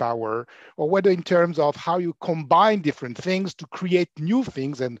connectivity power, or whether in terms of how you combine different things to create new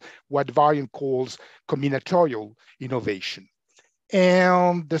things, and what Varian calls combinatorial innovation.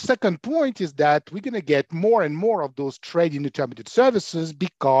 And the second point is that we're going to get more and more of those trade in intermediate services,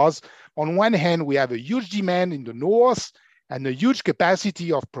 because on one hand, we have a huge demand in the North and a huge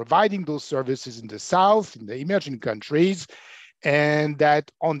capacity of providing those services in the South, in the emerging countries. And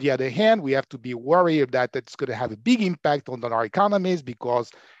that on the other hand, we have to be worried that it's going to have a big impact on our economies,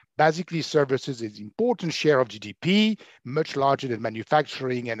 because basically services is an important share of GDP, much larger than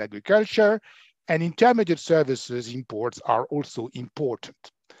manufacturing and agriculture. And intermediate services imports are also important.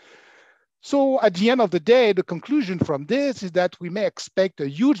 So at the end of the day, the conclusion from this is that we may expect a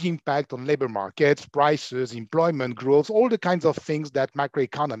huge impact on labor markets, prices, employment growth, all the kinds of things that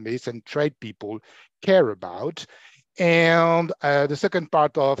macroeconomists and trade people care about. And the second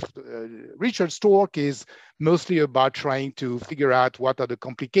part of Richard's talk is mostly about trying to figure out what are the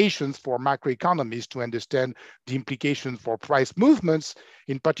complications for macroeconomists to understand the implications for price movements,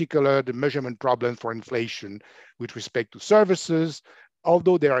 in particular the measurement problem for inflation with respect to services.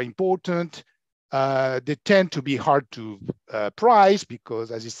 Although they are important, they tend to be hard to price because,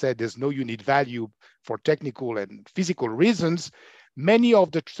 as he said, there's no unit value for technical and physical reasons. Many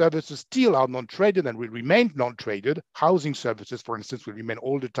of the services still are non-traded and will remain non-traded. Housing services, for instance, will remain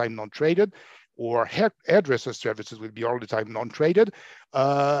all the time non-traded, or hairdresser services will be all the time non-traded.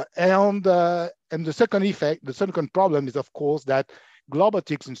 And the second problem is, of course, that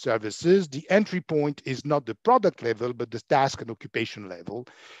Globotics and services, the entry point is not the product level, but the task and occupation level.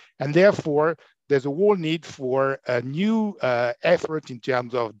 And therefore, there's a whole need for a new effort in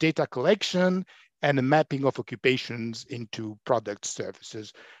terms of data collection and a mapping of occupations into product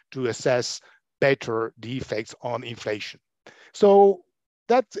services to assess better the effects on inflation. So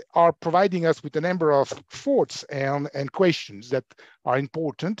that are providing us with a number of thoughts and questions that are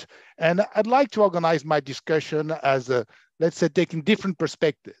important. And I'd like to organize my discussion as a, let's say, taking different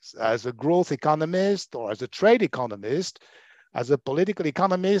perspectives, as a growth economist or as a trade economist, as a political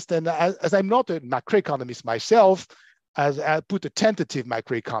economist, and as I'm not a macroeconomist myself, as I put a tentative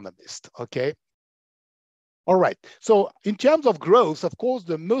macroeconomist, okay? All right, so in terms of growth, of course,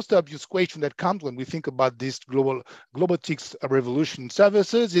 the most obvious question that comes when we think about this Globotics revolution in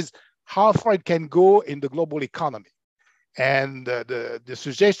services is how far it can go in the global economy. And the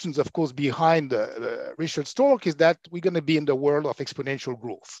suggestions, of course, behind Richard's talk is that we're going to be in the world of exponential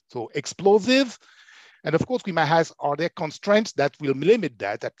growth. So explosive. And of course, we might ask, are there constraints that will limit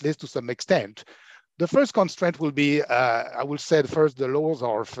that, at least to some extent? The first constraint will be, I will say first, the laws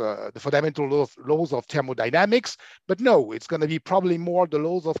of the fundamental laws of thermodynamics, but no, it's going to be probably more the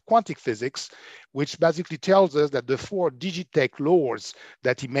laws of quantum physics, which basically tells us that the 4 Digitech laws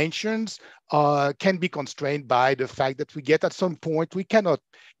that he mentions can be constrained by the fact that we get at some point, we cannot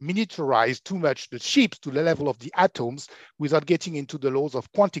miniaturize too much the chips to the level of the atoms without getting into the laws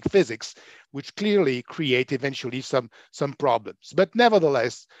of quantum physics, which clearly create eventually some problems. But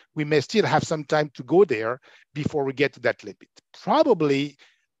nevertheless, we may still have some time to go there before we get to that limit. Probably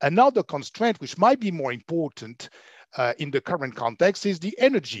another constraint, which might be more important in the current context, is the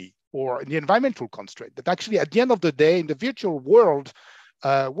energy or the environmental constraint. That actually, at the end of the day, in the virtual world,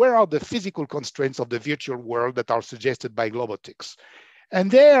 where are the physical constraints of the virtual world that are suggested by Globotics? And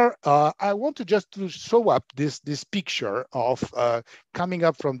there, I want to just to show up this picture of coming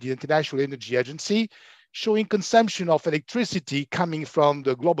up from the International Energy Agency, showing consumption of electricity coming from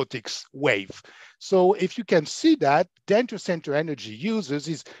the Globotics wave. So if you can see that, data center energy users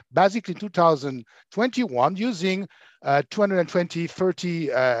is basically 2021 using 220, 30,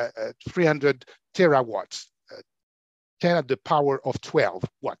 300 terawatts, 10 at the power of 12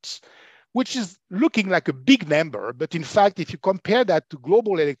 watts, which is looking like a big number. But in fact, if you compare that to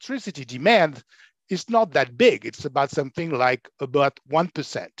global electricity demand, it's not that big. It's about something like about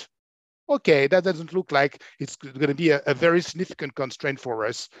 1%. Okay, that doesn't look like it's going to be a very significant constraint for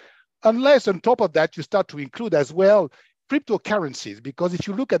us, unless on top of that, you start to include as well cryptocurrencies, because if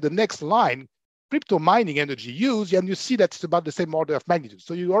you look at the next line, crypto mining energy use, and you see that it's about the same order of magnitude.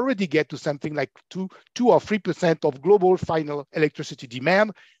 So you already get to something like 2 or 3% of global final electricity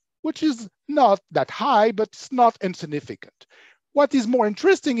demand, which is not that high, but it's not insignificant. What is more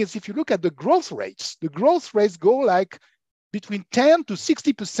interesting is if you look at the growth rates go like between 10 to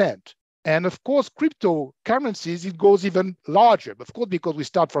 60%. And of course, cryptocurrencies, it goes even larger, of course, because we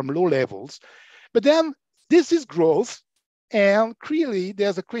start from low levels. But then this is growth. And clearly,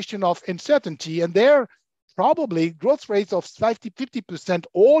 there's a question of uncertainty. And there, probably growth rates of 50%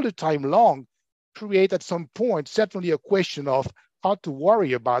 all the time long create at some point certainly a question of how to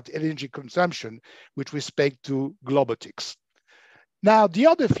worry about energy consumption with respect to Globotics. Now, the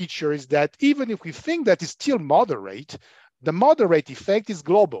other feature is that even if we think that it's still moderate, the moderate effect is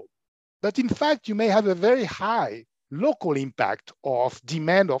global. But in fact, you may have a very high local impact of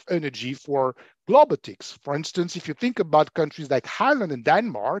demand of energy for Globotics. For instance, if you think about countries like Ireland and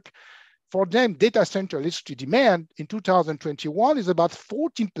Denmark, for them, data center electricity demand in 2021 is about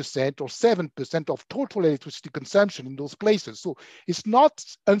 14% or 7% of total electricity consumption in those places. So it's not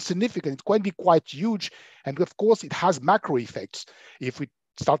insignificant, it's going to be quite huge. And of course, it has macro effects if we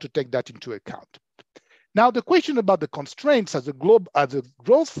start to take that into account. Now, the question about the constraints as a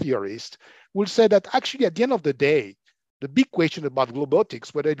growth theorist will say that actually at the end of the day, the big question about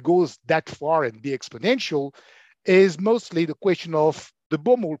Globotics, whether it goes that far and be exponential, is mostly the question of the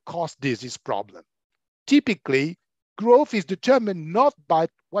Baumol cost disease problem. Typically, growth is determined not by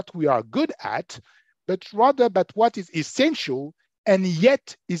what we are good at, but rather by what is essential and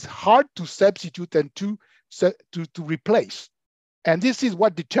yet is hard to substitute and to replace. And this is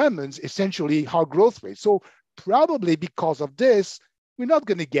what determines essentially our growth rate. So probably because of this, we're not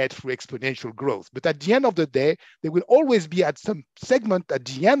going to get through exponential growth. But at the end of the day, there will always be at some segment at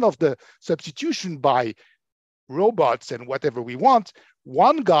the end of the substitution by robots and whatever we want,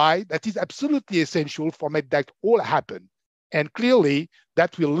 one guy that is absolutely essential for make that all happen. And clearly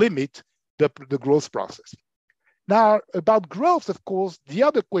that will limit the growth process. Now, about growth, of course, the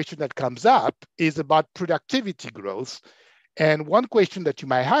other question that comes up is about productivity growth. And one question that you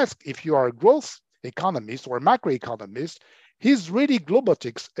might ask if you are a growth economist or a macroeconomist, is really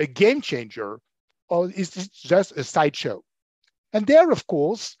Globotics a game changer, or is it just a sideshow? And there, of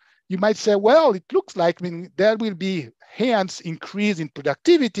course, you might say, well, it looks like there will be hence increase in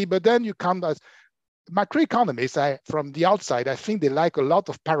productivity, but then you come as macroeconomists, from the outside, I think they like a lot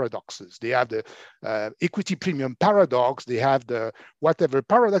of paradoxes. They have the equity premium paradox, they have the whatever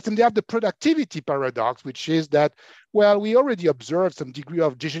paradox, and they have the productivity paradox, which is that, well, we already observed some degree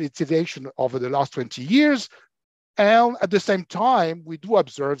of digitalization over the last 20 years. And at the same time, we do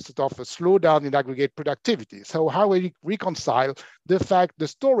observe sort of a slowdown in aggregate productivity. So how we reconcile the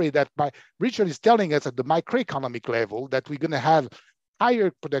story that Richard is telling us at the microeconomic level that we're going to have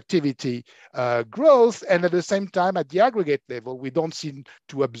higher productivity growth, and at the same time, at the aggregate level, we don't seem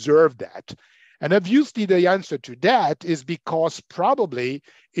to observe that. And obviously the answer to that is because probably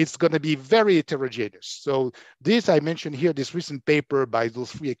it's going to be very heterogeneous. So this, I mentioned here, this recent paper by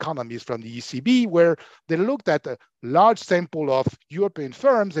those three economists from the ECB, where they looked at a large sample of European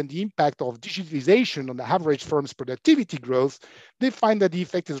firms and the impact of digitalization on the average firm's productivity growth. They find that the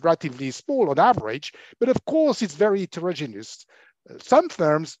effect is relatively small on average, but of course it's very heterogeneous. Some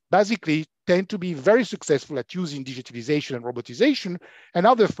firms basically tend to be very successful at using digitalization and robotization, and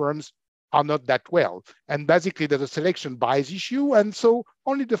other firms are not that well. And basically there's a selection bias issue. And so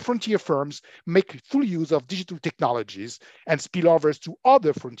only the frontier firms make full use of digital technologies and spillovers to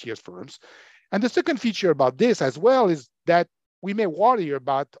other frontier firms. And the second feature about this as well is that we may worry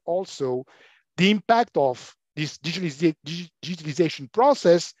about also the impact of this digitalization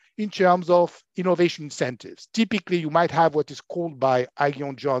process in terms of innovation incentives. Typically, you might have what is called by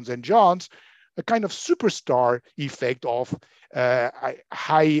Aguillon, Jones and Johns, a kind of superstar effect of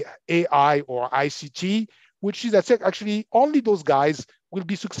high AI or ICT, which is that actually only those guys will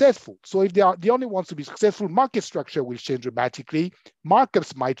be successful. So if they are the only ones to be successful, market structure will change dramatically,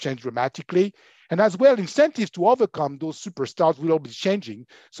 markups might change dramatically, and as well, incentives to overcome those superstars will all be changing.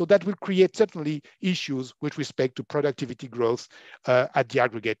 So that will create certainly issues with respect to productivity growth at the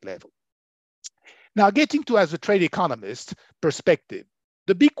aggregate level. Now, getting to as a trade economist perspective,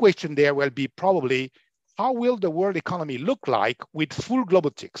 the big question there will be probably, how will the world economy look like with full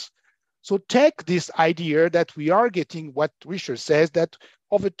Globotics? So take this idea that we are getting what Richard says, that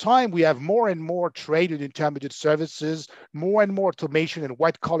over time we have more and more trade and intermediate services, more and more automation and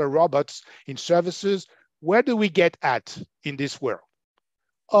white collar robots in services. Where do we get at in this world?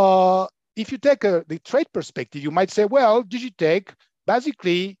 If you take the trade perspective, you might say, well, Digitech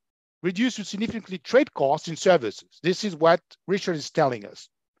basically reduces significantly trade costs in services. This is what Richard is telling us.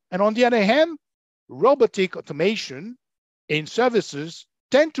 And on the other hand, robotic automation in services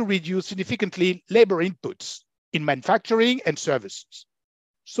tend to reduce significantly labor inputs in manufacturing and services.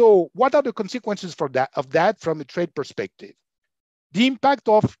 So what are the consequences of that from a trade perspective? The impact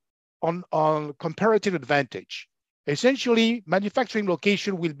on comparative advantage. Essentially, manufacturing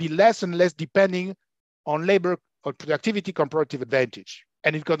location will be less and less depending on labor or productivity comparative advantage,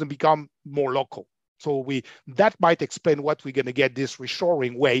 and it's going to become more local. So that might explain what we're going to get this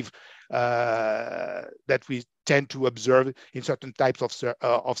reshoring wave that we tend to observe in certain types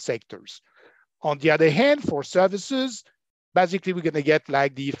of sectors. On the other hand, for services, basically we're going to get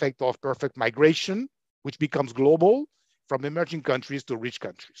like the effect of perfect migration, which becomes global from emerging countries to rich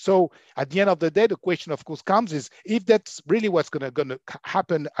countries. So at the end of the day, the question of course comes is, if that's really what's going to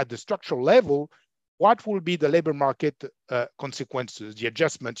happen at the structural level, what will be the labor market consequences, the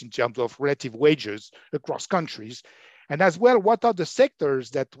adjustments in terms of relative wages across countries? And as well, what are the sectors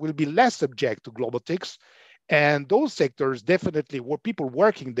that will be less subject to Globotics? And those sectors definitely, were people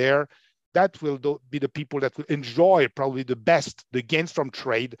working there, that will be the people that will enjoy probably the best, the gains from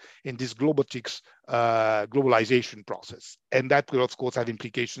trade in this Globotics globalization process. And that will of course have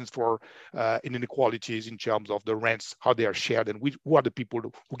implications for inequalities in terms of the rents, how they are shared, and who are the people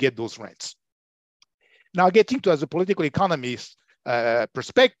who get those rents. Now, getting to as a political economist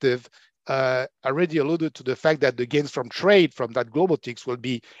perspective, I already alluded to the fact that the gains from trade from that Globotics will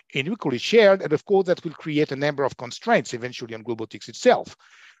be unequally shared, and of course that will create a number of constraints eventually on Globotics itself.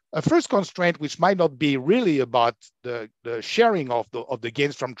 A first constraint, which might not be really about the sharing of the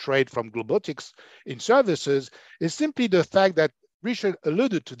gains from trade from Globotics in services, is simply the fact that Richard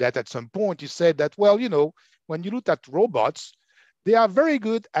alluded to that at some point. He said that, well, you know, when you look at robots, they are very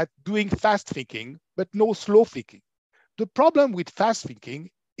good at doing fast thinking, but no slow thinking. The problem with fast thinking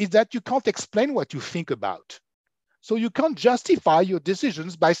is that you can't explain what you think about. So you can't justify your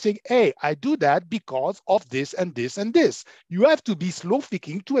decisions by saying, hey, I do that because of this and this and this. You have to be slow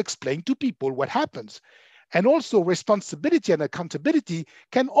thinking to explain to people what happens. And also responsibility and accountability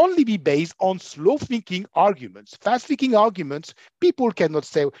can only be based on slow thinking arguments. Fast thinking arguments, people cannot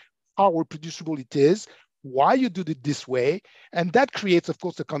say how reproducible it is, why you do it this way. And that creates, of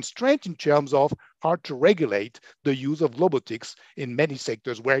course, a constraint in terms of how to regulate the use of Globotics in many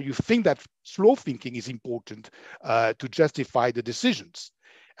sectors where you think that slow thinking is important to justify the decisions.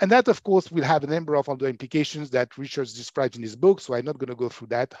 And that, of course, will have a number of other implications that Richard describes in his book, so I'm not going to go through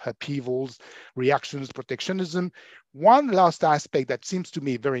that, upheavals, reactions, protectionism. One last aspect that seems to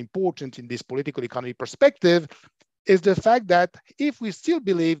me very important in this political economy perspective is the fact that if we still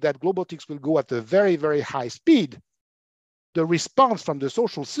believe that Globotics will go at a very, very high speed, the response from the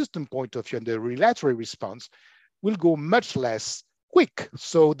social system point of view and the regulatory response will go much less quick.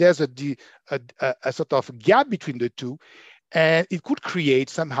 So there's a sort of gap between the two, and it could create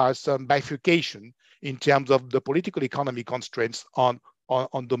somehow some bifurcation in terms of the political economy constraints on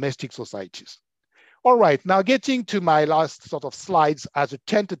domestic societies. All right, now getting to my last sort of slides as a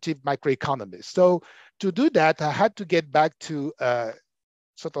tentative macroeconomist. So to do that, I had to get back to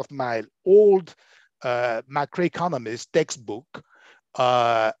sort of my old macroeconomist textbook,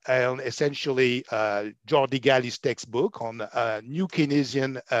 and essentially Jordi Galli's textbook on new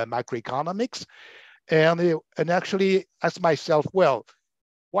Keynesian macroeconomics. And actually ask myself, well,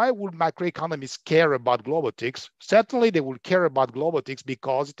 why would macroeconomists care about Globotics? Certainly they will care about Globotics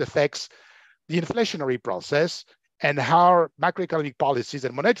because it affects the inflationary process and how macroeconomic policies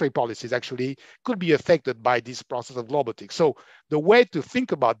and monetary policies actually could be affected by this process of Globotics. So the way to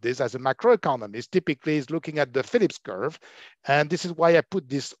think about this as a macroeconomist typically is looking at the Phillips curve. And this is why I put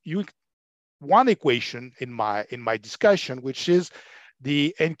this one equation in my discussion, which is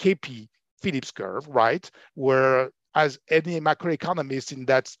the NKP Phillips curve, right? Where, as any macroeconomist in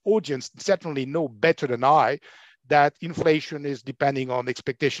that audience certainly know better than I, that inflation is depending on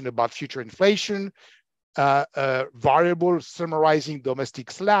expectation about future inflation, variable summarizing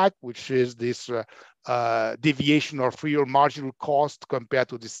domestic slack, which is this deviation of real marginal cost compared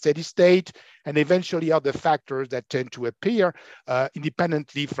to the steady state, and eventually other factors that tend to appear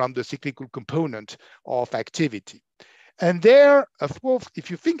independently from the cyclical component of activity. And there, of course,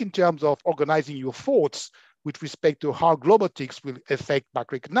 if you think in terms of organizing your thoughts with respect to how Globotics will affect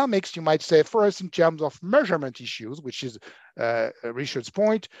macroeconomics, you might say first in terms of measurement issues, which is Richard's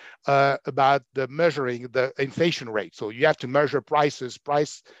point about the measuring the inflation rate. So you have to measure prices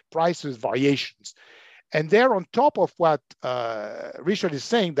variations. And there, on top of what Richard is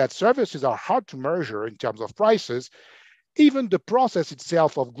saying, that services are hard to measure in terms of prices, even the process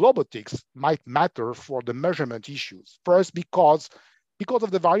itself of Globotics might matter for the measurement issues. First, because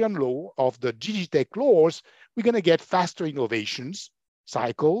of the variant law of the Digitech laws, we're going to get faster innovations,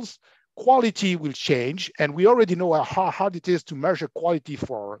 cycles, quality will change, and we already know how hard it is to measure quality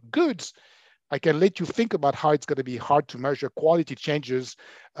for goods. I can let you think about how it's going to be hard to measure quality changes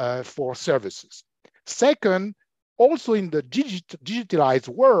for services. Second, also in the digitalized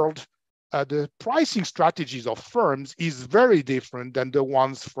world, the pricing strategies of firms is very different than the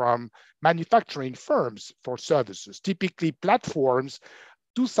ones from manufacturing firms for services. Typically, platforms,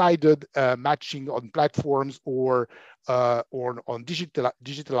 two-sided matching on platforms or on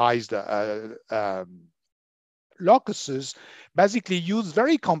digitalized locuses basically use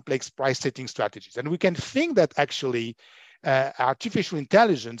very complex price setting strategies. And we can think that actually artificial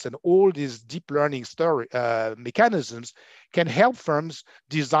intelligence and all these deep learning mechanisms can help firms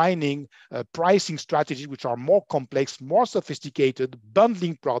designing pricing strategies which are more complex, more sophisticated,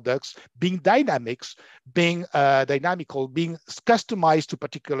 bundling products, being being dynamical, being customized to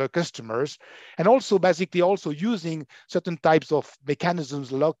particular customers, and also basically also using certain types of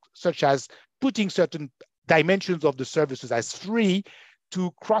mechanisms such as putting certain dimensions of the services as free to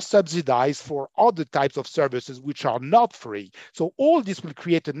cross-subsidize for other types of services which are not free. So all this will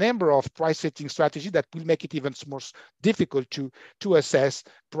create a number of price-setting strategies that will make it even more difficult to assess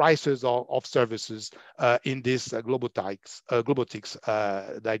prices of services in this Globotics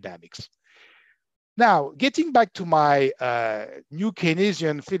dynamics. Now, getting back to my new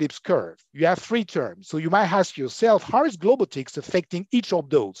Keynesian Phillips curve, you have three terms. So you might ask yourself, how is Globotics affecting each of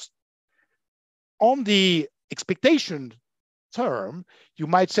those? On the expectation term, you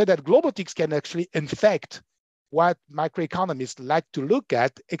might say that Globotics can actually infect what macroeconomists like to look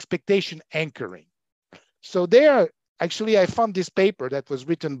at, expectation anchoring. So there, actually, I found this paper that was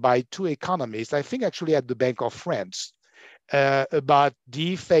written by two economists, I think actually at the Banque of France, about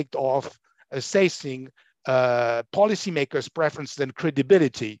the effect of assessing policymakers' preferences and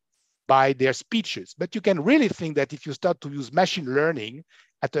credibility by their speeches. But you can really think that if you start to use machine learning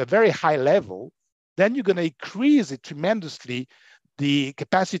at a very high level, then you're going to increase it tremendously the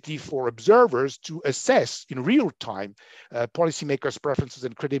capacity for observers to assess in real time policymakers' preferences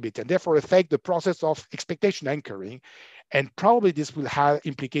and credibility, and therefore affect the process of expectation anchoring. And probably this will have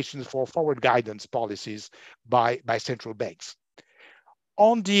implications for forward guidance policies by central banks.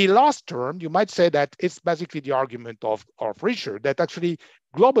 On the last term, you might say that it's basically the argument of Richard that actually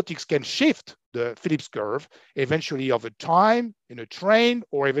Globotics can shift the Phillips curve eventually over time in a train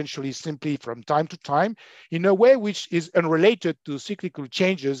or eventually simply from time to time in a way which is unrelated to cyclical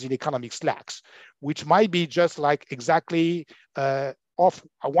changes in economic slacks, which might be just like exactly a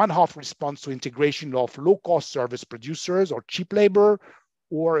one-half response to integration of low-cost service producers or cheap labor,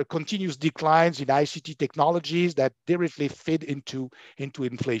 or continuous declines in ICT technologies that directly feed into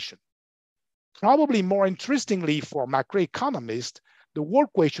inflation. Probably more interestingly for macroeconomists, the whole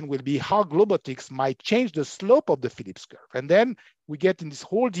question will be how Globotics might change the slope of the Phillips curve. And then we get in this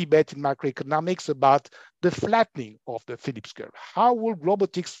whole debate in macroeconomics about the flattening of the Phillips curve. How will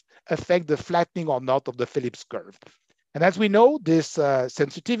Globotics affect the flattening or not of the Phillips curve? And as we know, this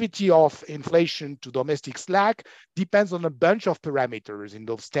sensitivity of inflation to domestic slack depends on a bunch of parameters in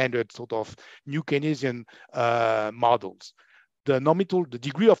those standard sort of New Keynesian models. The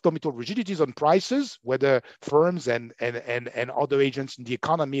degree of nominal rigidities on prices, whether firms and other agents in the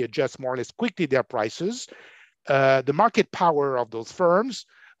economy adjust more or less quickly their prices, the market power of those firms,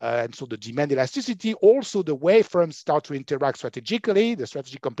 and so the demand elasticity, also the way firms start to interact strategically, the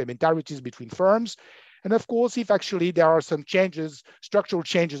strategic complementarities between firms, and of course, if actually there are some changes, structural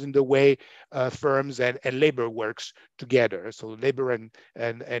changes in the way firms and labor works together, so labor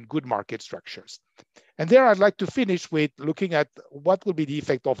and good market structures. And there I'd like to finish with looking at what will be the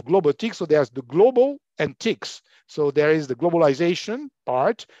effect of Globotics. So there's the global and TICs. So there is the globalization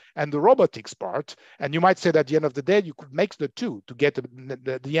part and the robotics part. And you might say that at the end of the day, you could mix the two to get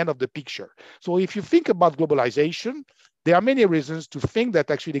the end of the picture. So if you think about globalization, there are many reasons to think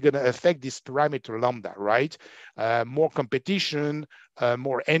that actually they're going to affect this parameter lambda, right? More competition,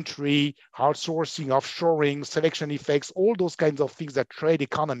 more entry, outsourcing, offshoring, selection effects, all those kinds of things that trade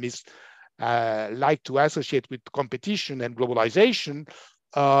economists like to associate with competition and globalization.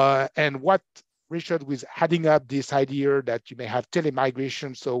 And what Richard was adding up this idea that you may have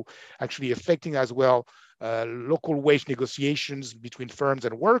telemigration, so actually affecting as well local wage negotiations between firms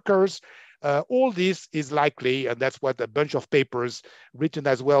and workers. All this is likely, and that's what a bunch of papers written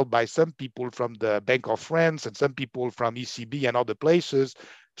as well by some people from the Banque of France and some people from ECB and other places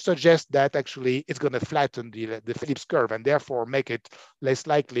suggest that actually it's going to flatten the Phillips curve and therefore make it less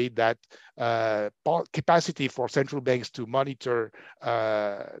likely that capacity for central banks to monitor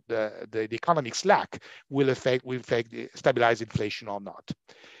the economic slack will stabilize inflation or not.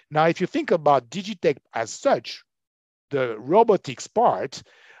 Now, if you think about Digitech as such, the robotics part,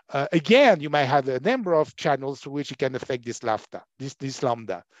 again, you might have a number of channels through which it can affect this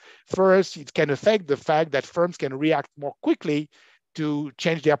lambda. First, it can affect the fact that firms can react more quickly to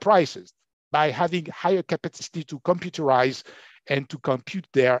change their prices by having higher capacity to computerize and to compute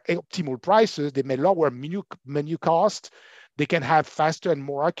their optimal prices. They may lower menu cost. They can have faster and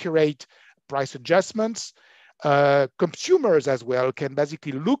more accurate price adjustments. Consumers as well can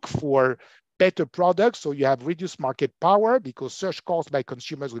basically look for better products, so you have reduced market power because search costs by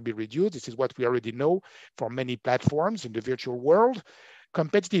consumers will be reduced. This is what we already know from many platforms in the virtual world.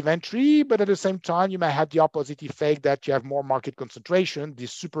 Competitive entry, but at the same time, you might have the opposite effect that you have more market concentration,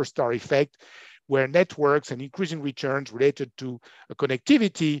 this superstar effect, where networks and increasing returns related to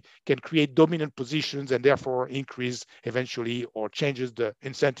connectivity can create dominant positions and therefore increase eventually or changes the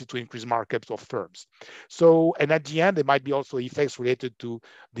incentive to increase markups of firms. So, and at the end, there might be also effects related to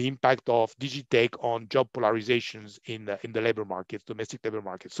the impact of Digitech on job polarizations in the labor market, domestic labor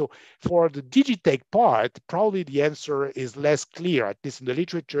market. So for the Digitech part, probably the answer is less clear. At least in the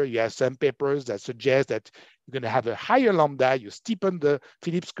literature, you have some papers that suggest that you're going to have a higher lambda, you steepen the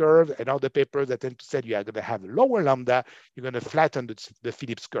Phillips curve, and other papers that tend to say you are going to have a lower lambda, you're going to flatten the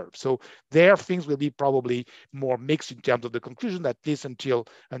Phillips curve. So there, things will be probably more mixed in terms of the conclusion, at least until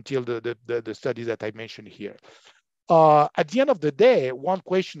the studies that I mentioned here. At the end of the day, one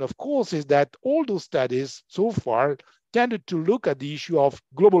question, of course, is that all those studies so far tended to look at the issue of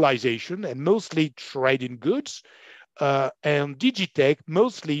globalization and mostly trade in goods, and Digitech,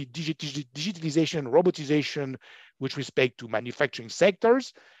 mostly digitalization and robotization with respect to manufacturing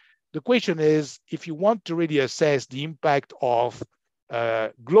sectors. The question is, if you want to really assess the impact of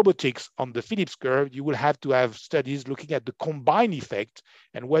Globotics on the Phillips curve, you will have to have studies looking at the combined effect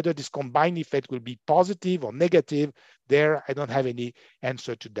and whether this combined effect will be positive or negative. There, I don't have any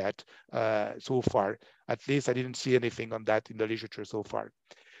answer to that so far. At least I didn't see anything on that in the literature so far.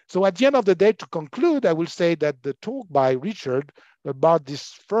 So at the end of the day, to conclude, I will say that the talk by Richard about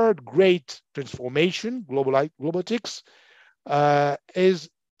this third great transformation, Globotics, is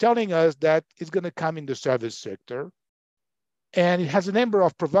telling us that it's going to come in the service sector. And it has a number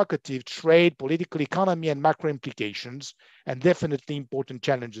of provocative trade, political economy, and macro implications, and definitely important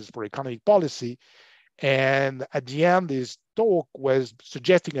challenges for economic policy. And at the end, this talk was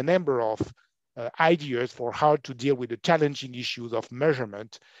suggesting a number of ideas for how to deal with the challenging issues of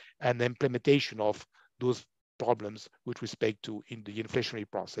measurement and the implementation of those problems with respect to in the inflationary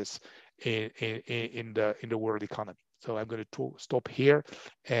process in the world economy. So I'm going to stop here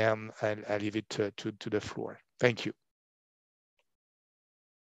and I'll leave it to the floor. Thank you.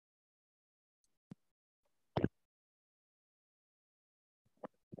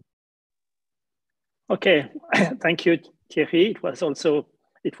 Okay, thank you, Thierry.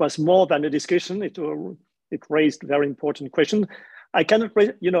 It was more than a discussion. It raised very important questions. I cannot,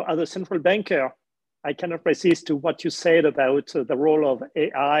 as a central banker, I cannot resist to what you said about the role of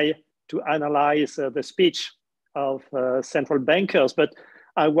AI to analyze the speech of central bankers. But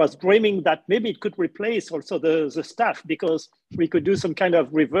I was dreaming that maybe it could replace also the staff, because we could do some kind of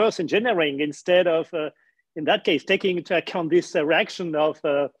reverse engineering instead of, in that case, taking into account this reaction of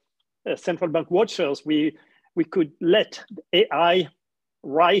central bank watchers. We could let AI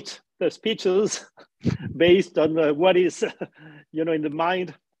write the speeches based on what is, in the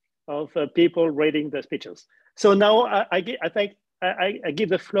mind of people reading the speeches. So now I give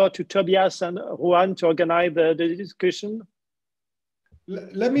the floor to Tobias and Juan to organize the discussion.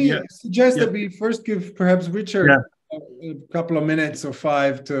 Let me suggest that we first give perhaps Richard a couple of minutes or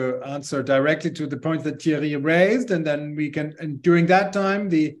 5 to answer directly to the points that Thierry raised, and then we can, and during that time,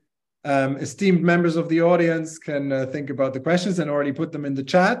 the esteemed members of the audience can think about the questions and already put them in the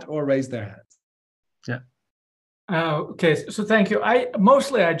chat or raise their hands. Yeah. Okay, so thank you. I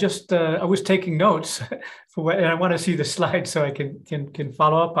was taking notes and I want to see the slides so I can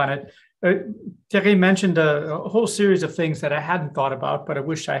follow up on it. Thierry mentioned a whole series of things that I hadn't thought about, but I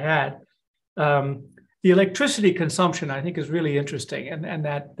wish I had. The electricity consumption, I think, is really interesting, and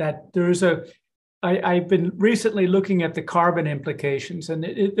that there's I've been recently looking at the carbon implications, and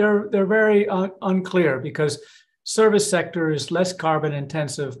they're very unclear, because service sector is less carbon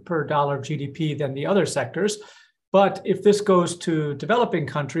intensive per dollar of GDP than the other sectors. But if this goes to developing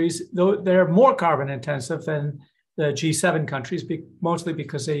countries, they're more carbon intensive than the G7 countries, mostly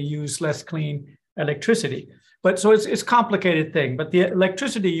because they use less clean electricity. But so it's a complicated thing. But the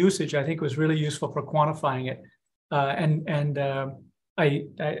electricity usage, I think, was really useful for quantifying it. I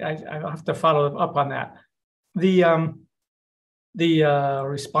have to follow up on that. The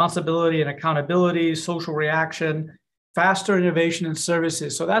responsibility and accountability, social reaction, faster innovation in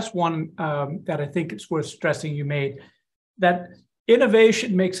services. So that's one that I think it's worth stressing. You made that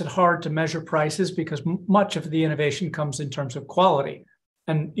innovation makes it hard to measure prices, because much of the innovation comes in terms of quality.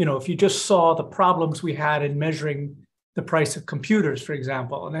 And if you just saw the problems we had in measuring the price of computers, for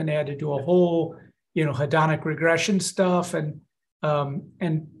example, and then they had to do a whole hedonic regression stuff,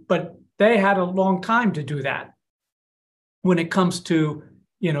 but they had a long time to do that. When it comes to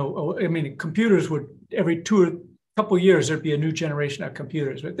computers would every couple of years there'd be a new generation of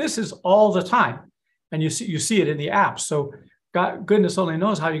computers, but this is all the time, and you see it in the apps. So goodness only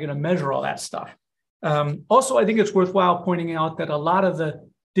knows how you're going to measure all that stuff. Also, I think it's worthwhile pointing out that a lot of the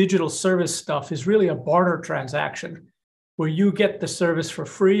digital service stuff is really a barter transaction, where you get the service for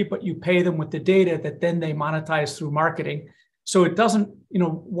free, but you pay them with the data that then they monetize through marketing. So it doesn't,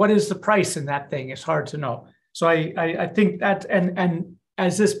 what is the price in that thing? It's hard to know. So I think that, and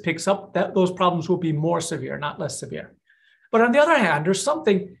as this picks up, those problems will be more severe, not less severe. But on the other hand,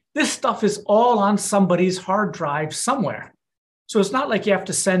 this stuff is all on somebody's hard drive somewhere. So it's not like you have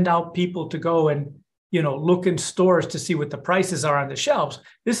to send out people to go and, look in stores to see what the prices are on the shelves.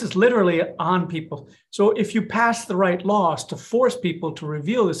 This is literally on people. So if you pass the right laws to force people to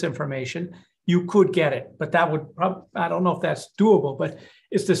reveal this information, you could get it. But that would I don't know if that's doable, but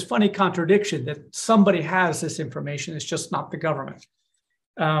it's this funny contradiction that somebody has this information. It's just not the government.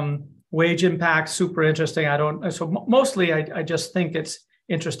 Wage impact, super interesting. Mostly I just think it's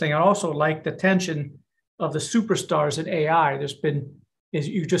interesting. I also like the tension of the superstars in AI.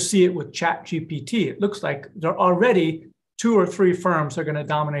 You just see it with ChatGPT. It looks like there are already 2 or 3 firms that are going to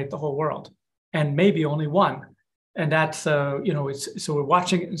dominate the whole world, and maybe only one. And that's, so we're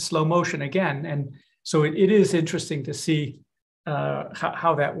watching it in slow motion again. And so it is interesting to see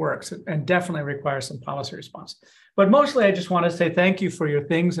how that works, and definitely requires some policy response. But mostly I just want to say thank you for your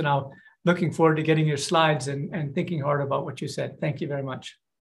things, and I'm looking forward to getting your slides and thinking hard about what you said. Thank you very much.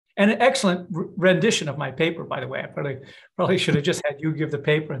 And an excellent rendition of my paper, by the way. I probably should have just had you give the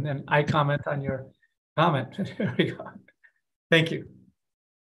paper and then I comment on your comment. There we go. Thank you.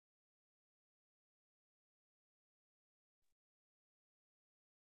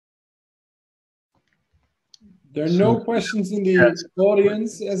 There are no questions in the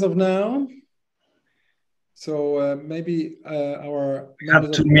audience as of now. So maybe we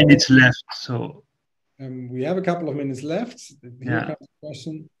have 2 minutes left. So we have a couple of minutes left. Here comes the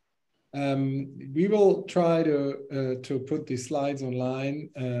question. We will try to put the slides online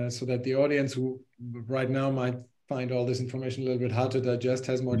so that the audience who right now might find all this information a little bit hard to digest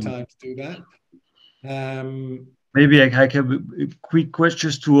has more time to do that. Maybe I have quick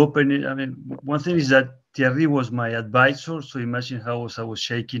questions to open it. I mean, one thing is that Thierry was my advisor, so imagine how I was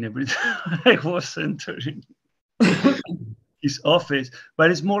shaking every time I was entering. his office,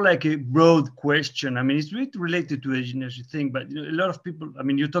 but it's more like a broad question. I mean, it's really related to the energy thing, but a lot of people, I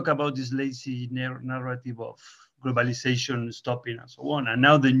mean, you talk about this lazy narrative of globalization stopping and so on. And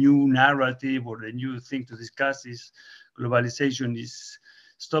now the new narrative or the new thing to discuss is globalization is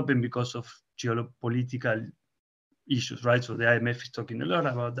stopping because of geopolitical issues, right? So the IMF is talking a lot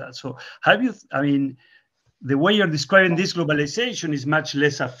about that. So have you, I mean, the way you're describing this globalization is much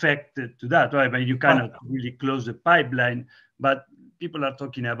less affected to that, right? I mean, you cannot really close the pipeline, but people are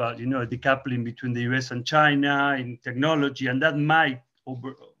talking about, you know, decoupling between the US and China in technology, and that might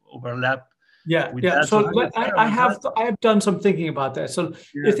overlap. Yeah. So I have done some thinking about that. So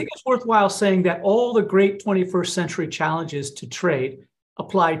I think it's worthwhile saying that all the great 21st century challenges to trade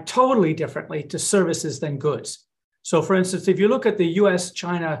apply totally differently to services than goods. So for instance, if you look at the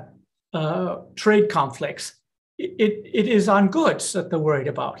US-China trade conflicts, it is on goods that they're worried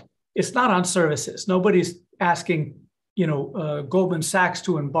about. It's not on services. Nobody's asking, you know, Goldman Sachs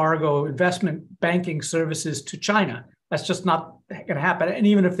to embargo investment banking services to China. That's just not going to happen. And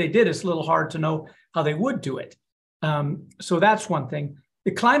even if they did, it's a little hard to know how they would do it. So that's one thing.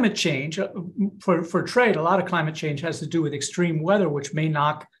 The climate change for trade, a lot of climate change has to do with extreme weather, which may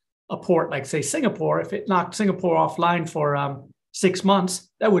knock a port like, say, Singapore. If it knocked Singapore offline for 6 months,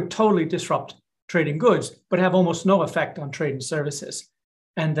 that would totally disrupt trade in goods, but have almost no effect on trade and services.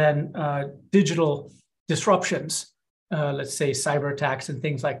 And then digital disruptions, let's say cyber attacks and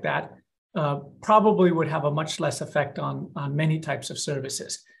things like that, probably would have a much less effect on many types of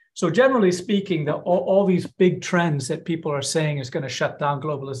services. So generally speaking, all these big trends that people are saying is going to shut down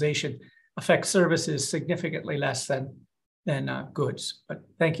globalization affect services significantly less than goods. But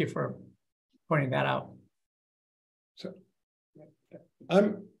thank you for pointing that out. So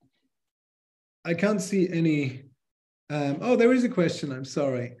I can't see any. Oh, there is a question. I'm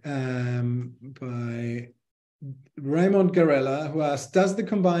sorry, by Raymond Garella, who asked, "Does the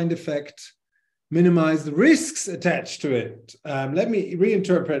combined effect minimize the risks attached to it?" Let me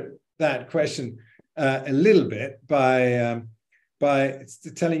reinterpret that question a little bit by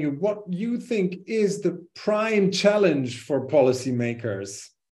telling you what you think is the prime challenge for policymakers,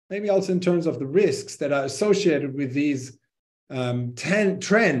 maybe also in terms of the risks that are associated with these 10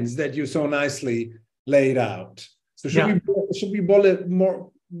 trends that you so nicely laid out. So should we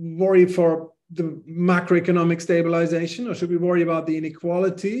worry for the macroeconomic stabilization, or should we worry about the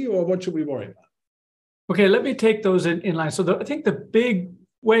inequality, or what should we worry about? Okay, let me take those in line. So I think the big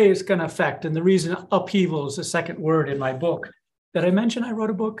way it's going to affect, and the reason upheaval is the second word in my book. Did I mention I wrote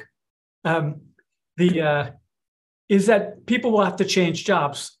a book? Is that people will have to change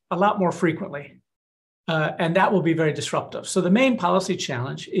jobs a lot more frequently. And that will be very disruptive. So the main policy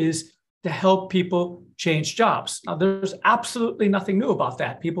challenge is to help people change jobs. Now, there's absolutely nothing new about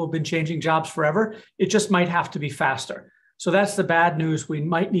that. People have been changing jobs forever. It just might have to be faster. So that's the bad news. We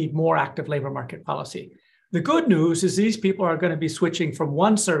might need more active labor market policy. The good news is these people are going to be switching from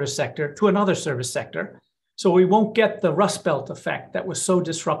one service sector to another service sector. So we won't get the Rust Belt effect that was so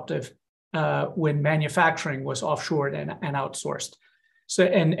disruptive when manufacturing was offshored and outsourced. So,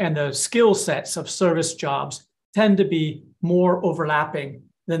 and the skill sets of service jobs tend to be more overlapping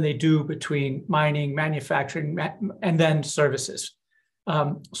than they do between mining, manufacturing, and then services.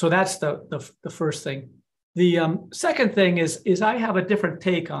 So that's the first thing. The second thing is I have a different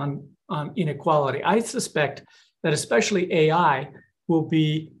take on inequality. I suspect that especially AI will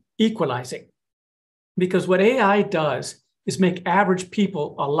be equalizing, because what AI does is make average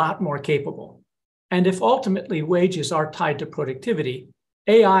people a lot more capable. And if ultimately wages are tied to productivity,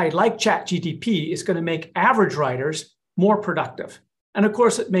 AI, like ChatGPT, is going to make average writers more productive. And of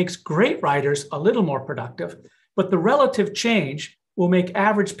course, it makes great writers a little more productive, but the relative change will make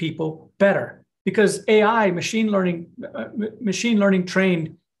average people better, because AI, machine learning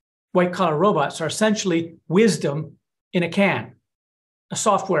trained white-collar robots are essentially wisdom in a can, a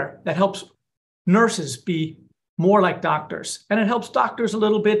software that helps nurses be more like doctors. And it helps doctors a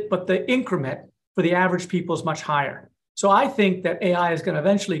little bit, but the increment for the average people is much higher. So I think that AI is going to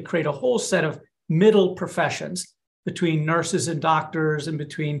eventually create a whole set of middle professions between nurses and doctors, and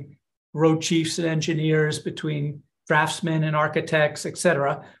between road chiefs and engineers, between draftsmen and architects, et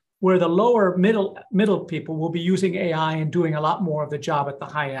cetera, where the lower middle people will be using AI and doing a lot more of the job at the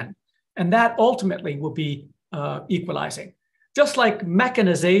high end. And that ultimately will be equalizing. Just like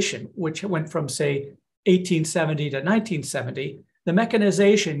mechanization, which went from, say, 1870 to 1970, the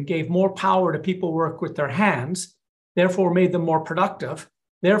mechanization gave more power to people who work with their hands, therefore made them more productive,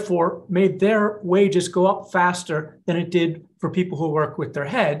 therefore made their wages go up faster than it did for people who work with their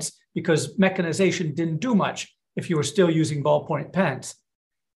heads, because mechanization didn't do much if you were still using ballpoint pens.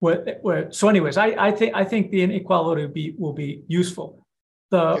 So anyways, I think the inequality will be useful.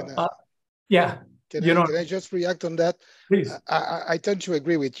 Can I just react on that? Please. I tend to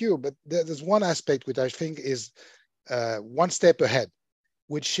agree with you, but there's one aspect which I think is one step ahead,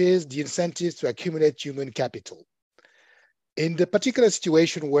 which is the incentives to accumulate human capital. In the particular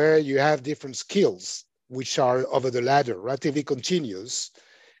situation where you have different skills, which are over the ladder, relatively continuous,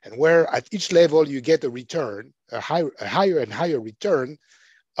 and where at each level you get a return, a higher and higher return,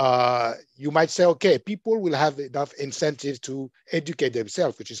 you might say, okay, people will have enough incentives to educate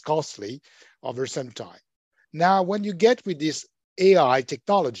themselves, which is costly over some time. Now, when you get with these AI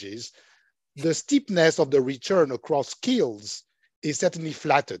technologies, the steepness of the return across skills is certainly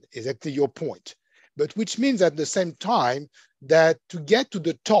flattened, exactly your point. But which means at the same time that to get to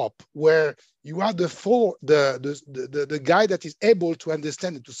the top where you are the guy that is able to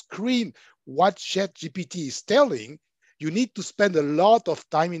understand and to screen what ChatGPT is telling, you need to spend a lot of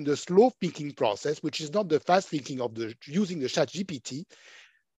time in the slow thinking process, which is not the fast thinking of using the ChatGPT.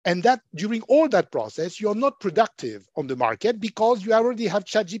 And that during all that process, you're not productive on the market because you already have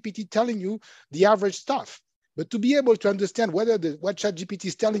ChatGPT telling you the average stuff. But to be able to understand whether what ChatGPT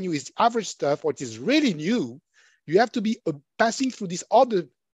is telling you is average stuff or it is really new, you have to be passing through this other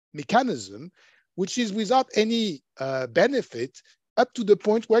mechanism, which is without any benefit up to the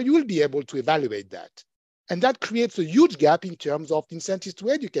point where you will be able to evaluate that. And that creates a huge gap in terms of incentives to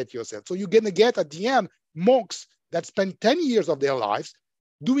educate yourself. So you're going to get at the end monks that spend 10 years of their lives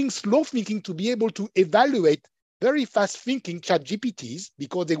doing slow thinking to be able to evaluate very fast thinking ChatGPTs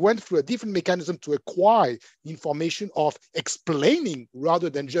because they went through a different mechanism to acquire information of explaining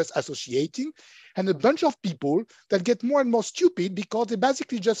rather than just associating, and a bunch of people that get more and more stupid because they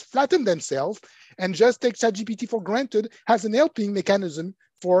basically just flatten themselves and just take ChatGPT for granted as an helping mechanism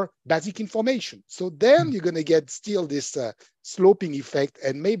for basic information. So then you're going to get still this sloping effect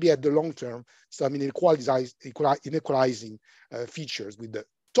and maybe at the long term, some inequalizing features with the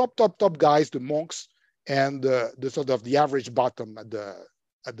top guys, the monks, and the sort of the average bottom at the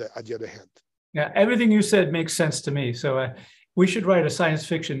other hand. Yeah, everything you said makes sense to me. So we should write a science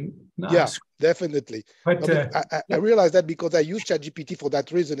fiction. Yeah, definitely. But I realized that because I use ChatGPT for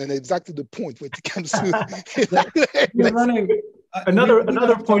that reason, and exactly the point when it comes to you're running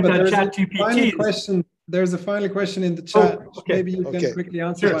another point on ChatGPT. There's a final question in the chat. Okay. Maybe you can quickly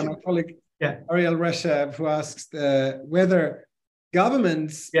answer by my colleague Ariel Reshev, who asks whether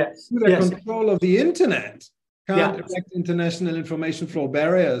governments, through their control of the internet, can't erect international information flow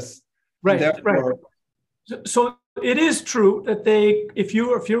barriers. Right. So it is true that if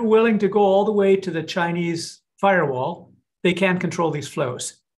you're willing to go all the way to the Chinese firewall, they can control these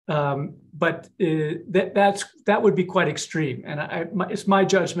flows. But that would be quite extreme. And it's my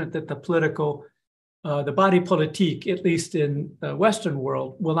judgment that the body politique, at least in the Western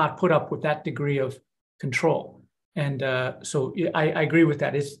world, will not put up with that degree of control. And so I agree with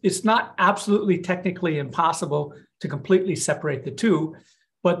that. It's not absolutely technically impossible to completely separate the two,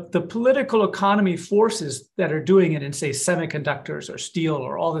 but the political economy forces that are doing it in, say, semiconductors or steel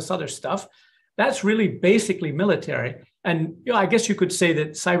or all this other stuff, that's really basically military. And I guess you could say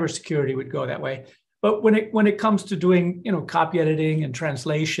that cybersecurity would go that way. But when it comes to doing copy editing and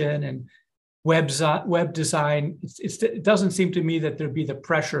translation and web design, it doesn't seem to me that there'd be the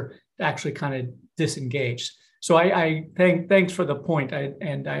pressure to actually kind of disengage. So thanks for the point.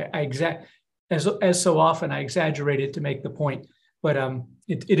 As so often I exaggerate it to make the point, but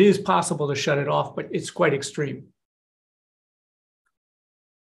it is possible to shut it off, but it's quite extreme.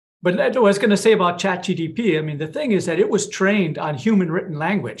 But what I was going to say about ChatGPT, I mean, the thing is that it was trained on human written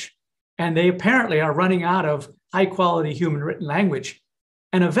language, and they apparently are running out of high quality human written language.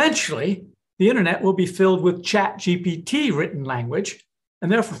 And eventually the internet will be filled with ChatGPT written language,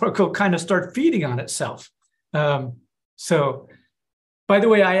 and therefore it will kind of start feeding on itself. So, by the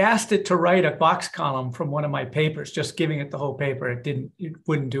way, I asked it to write a Vox column from one of my papers, just giving it the whole paper. It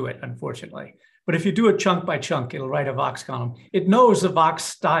wouldn't do it, unfortunately. But if you do it chunk by chunk, it'll write a Vox column. It knows the Vox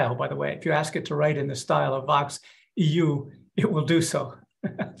style, by the way. If you ask it to write in the style of Vox EU, it will do so.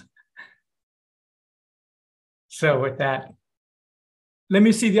 So with that, let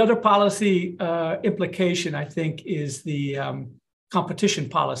me see. The other policy implication, I think, is the competition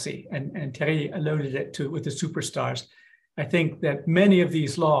policy, and Thierry alluded it to with the superstars. I think that many of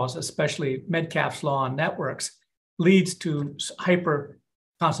these laws, especially Metcalfe's law on networks, leads to hyper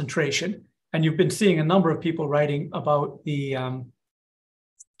concentration. And you've been seeing a number of people writing about the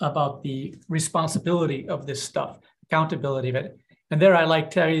responsibility of this stuff, accountability of it. And there I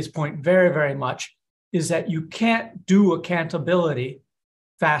like Thierry's point very, very much, is that you can't do accountability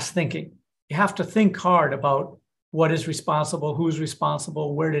fast thinking. You have to think hard about what is responsible, who's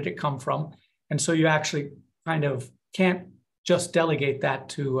responsible, where did it come from? And so you actually kind of can't just delegate that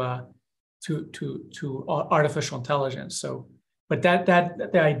to artificial intelligence. So, but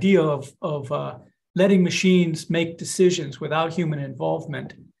the idea of letting machines make decisions without human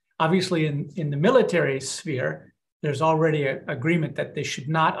involvement, obviously in the military sphere, there's already an agreement that they should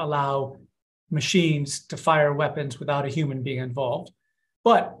not allow machines to fire weapons without a human being involved.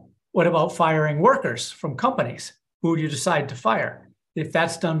 But what about firing workers from companies? Who do you decide to fire? If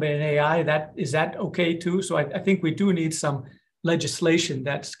that's done by an AI, is that okay too? So I think we do need some legislation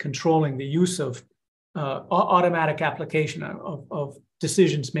that's controlling the use of automatic application of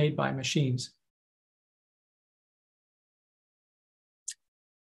decisions made by machines.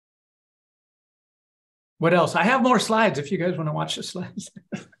 What else? I have more slides if you guys want to watch the slides.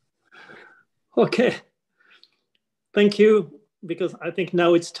 Okay. Thank you, because I think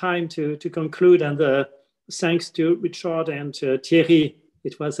now it's time to conclude. And thanks to Richard and Thierry.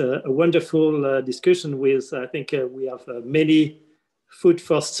 It was a wonderful discussion with, I think we have many food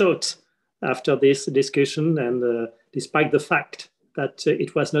for thought after this discussion. And despite the fact that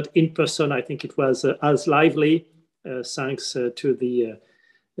it was not in person, I think it was as lively, thanks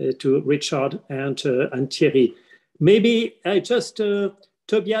to Richard and Thierry. Maybe just,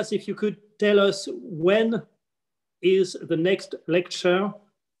 Tobias, if you could tell us when is the next lecture?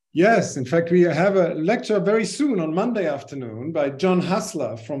 Yes, in fact, we have a lecture very soon on Monday afternoon by John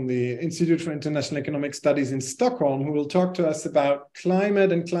Hassler from the Institute for International Economic Studies in Stockholm, who will talk to us about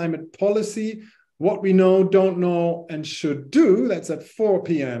climate and climate policy, what we know, don't know, and should do. That's at 4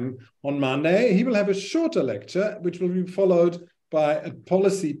 p.m. on Monday. He will have a shorter lecture, which will be followed by a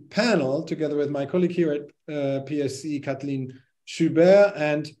policy panel together with my colleague here at PSE, Kathleen Schubert,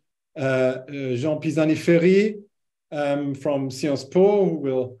 and Jean Pisani-Ferry from Sciences Po, who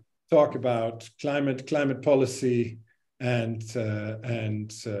will talk about climate policy and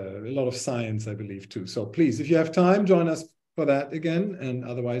a lot of science, I believe, too. So please, if you have time, join us for that again. And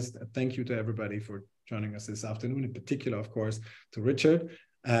otherwise, thank you to everybody for joining us this afternoon, in particular, of course, to Richard,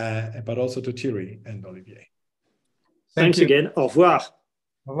 but also to Thierry and Olivier. Thanks again. Au revoir.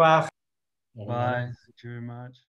 Au revoir. Bye. Thank you very much.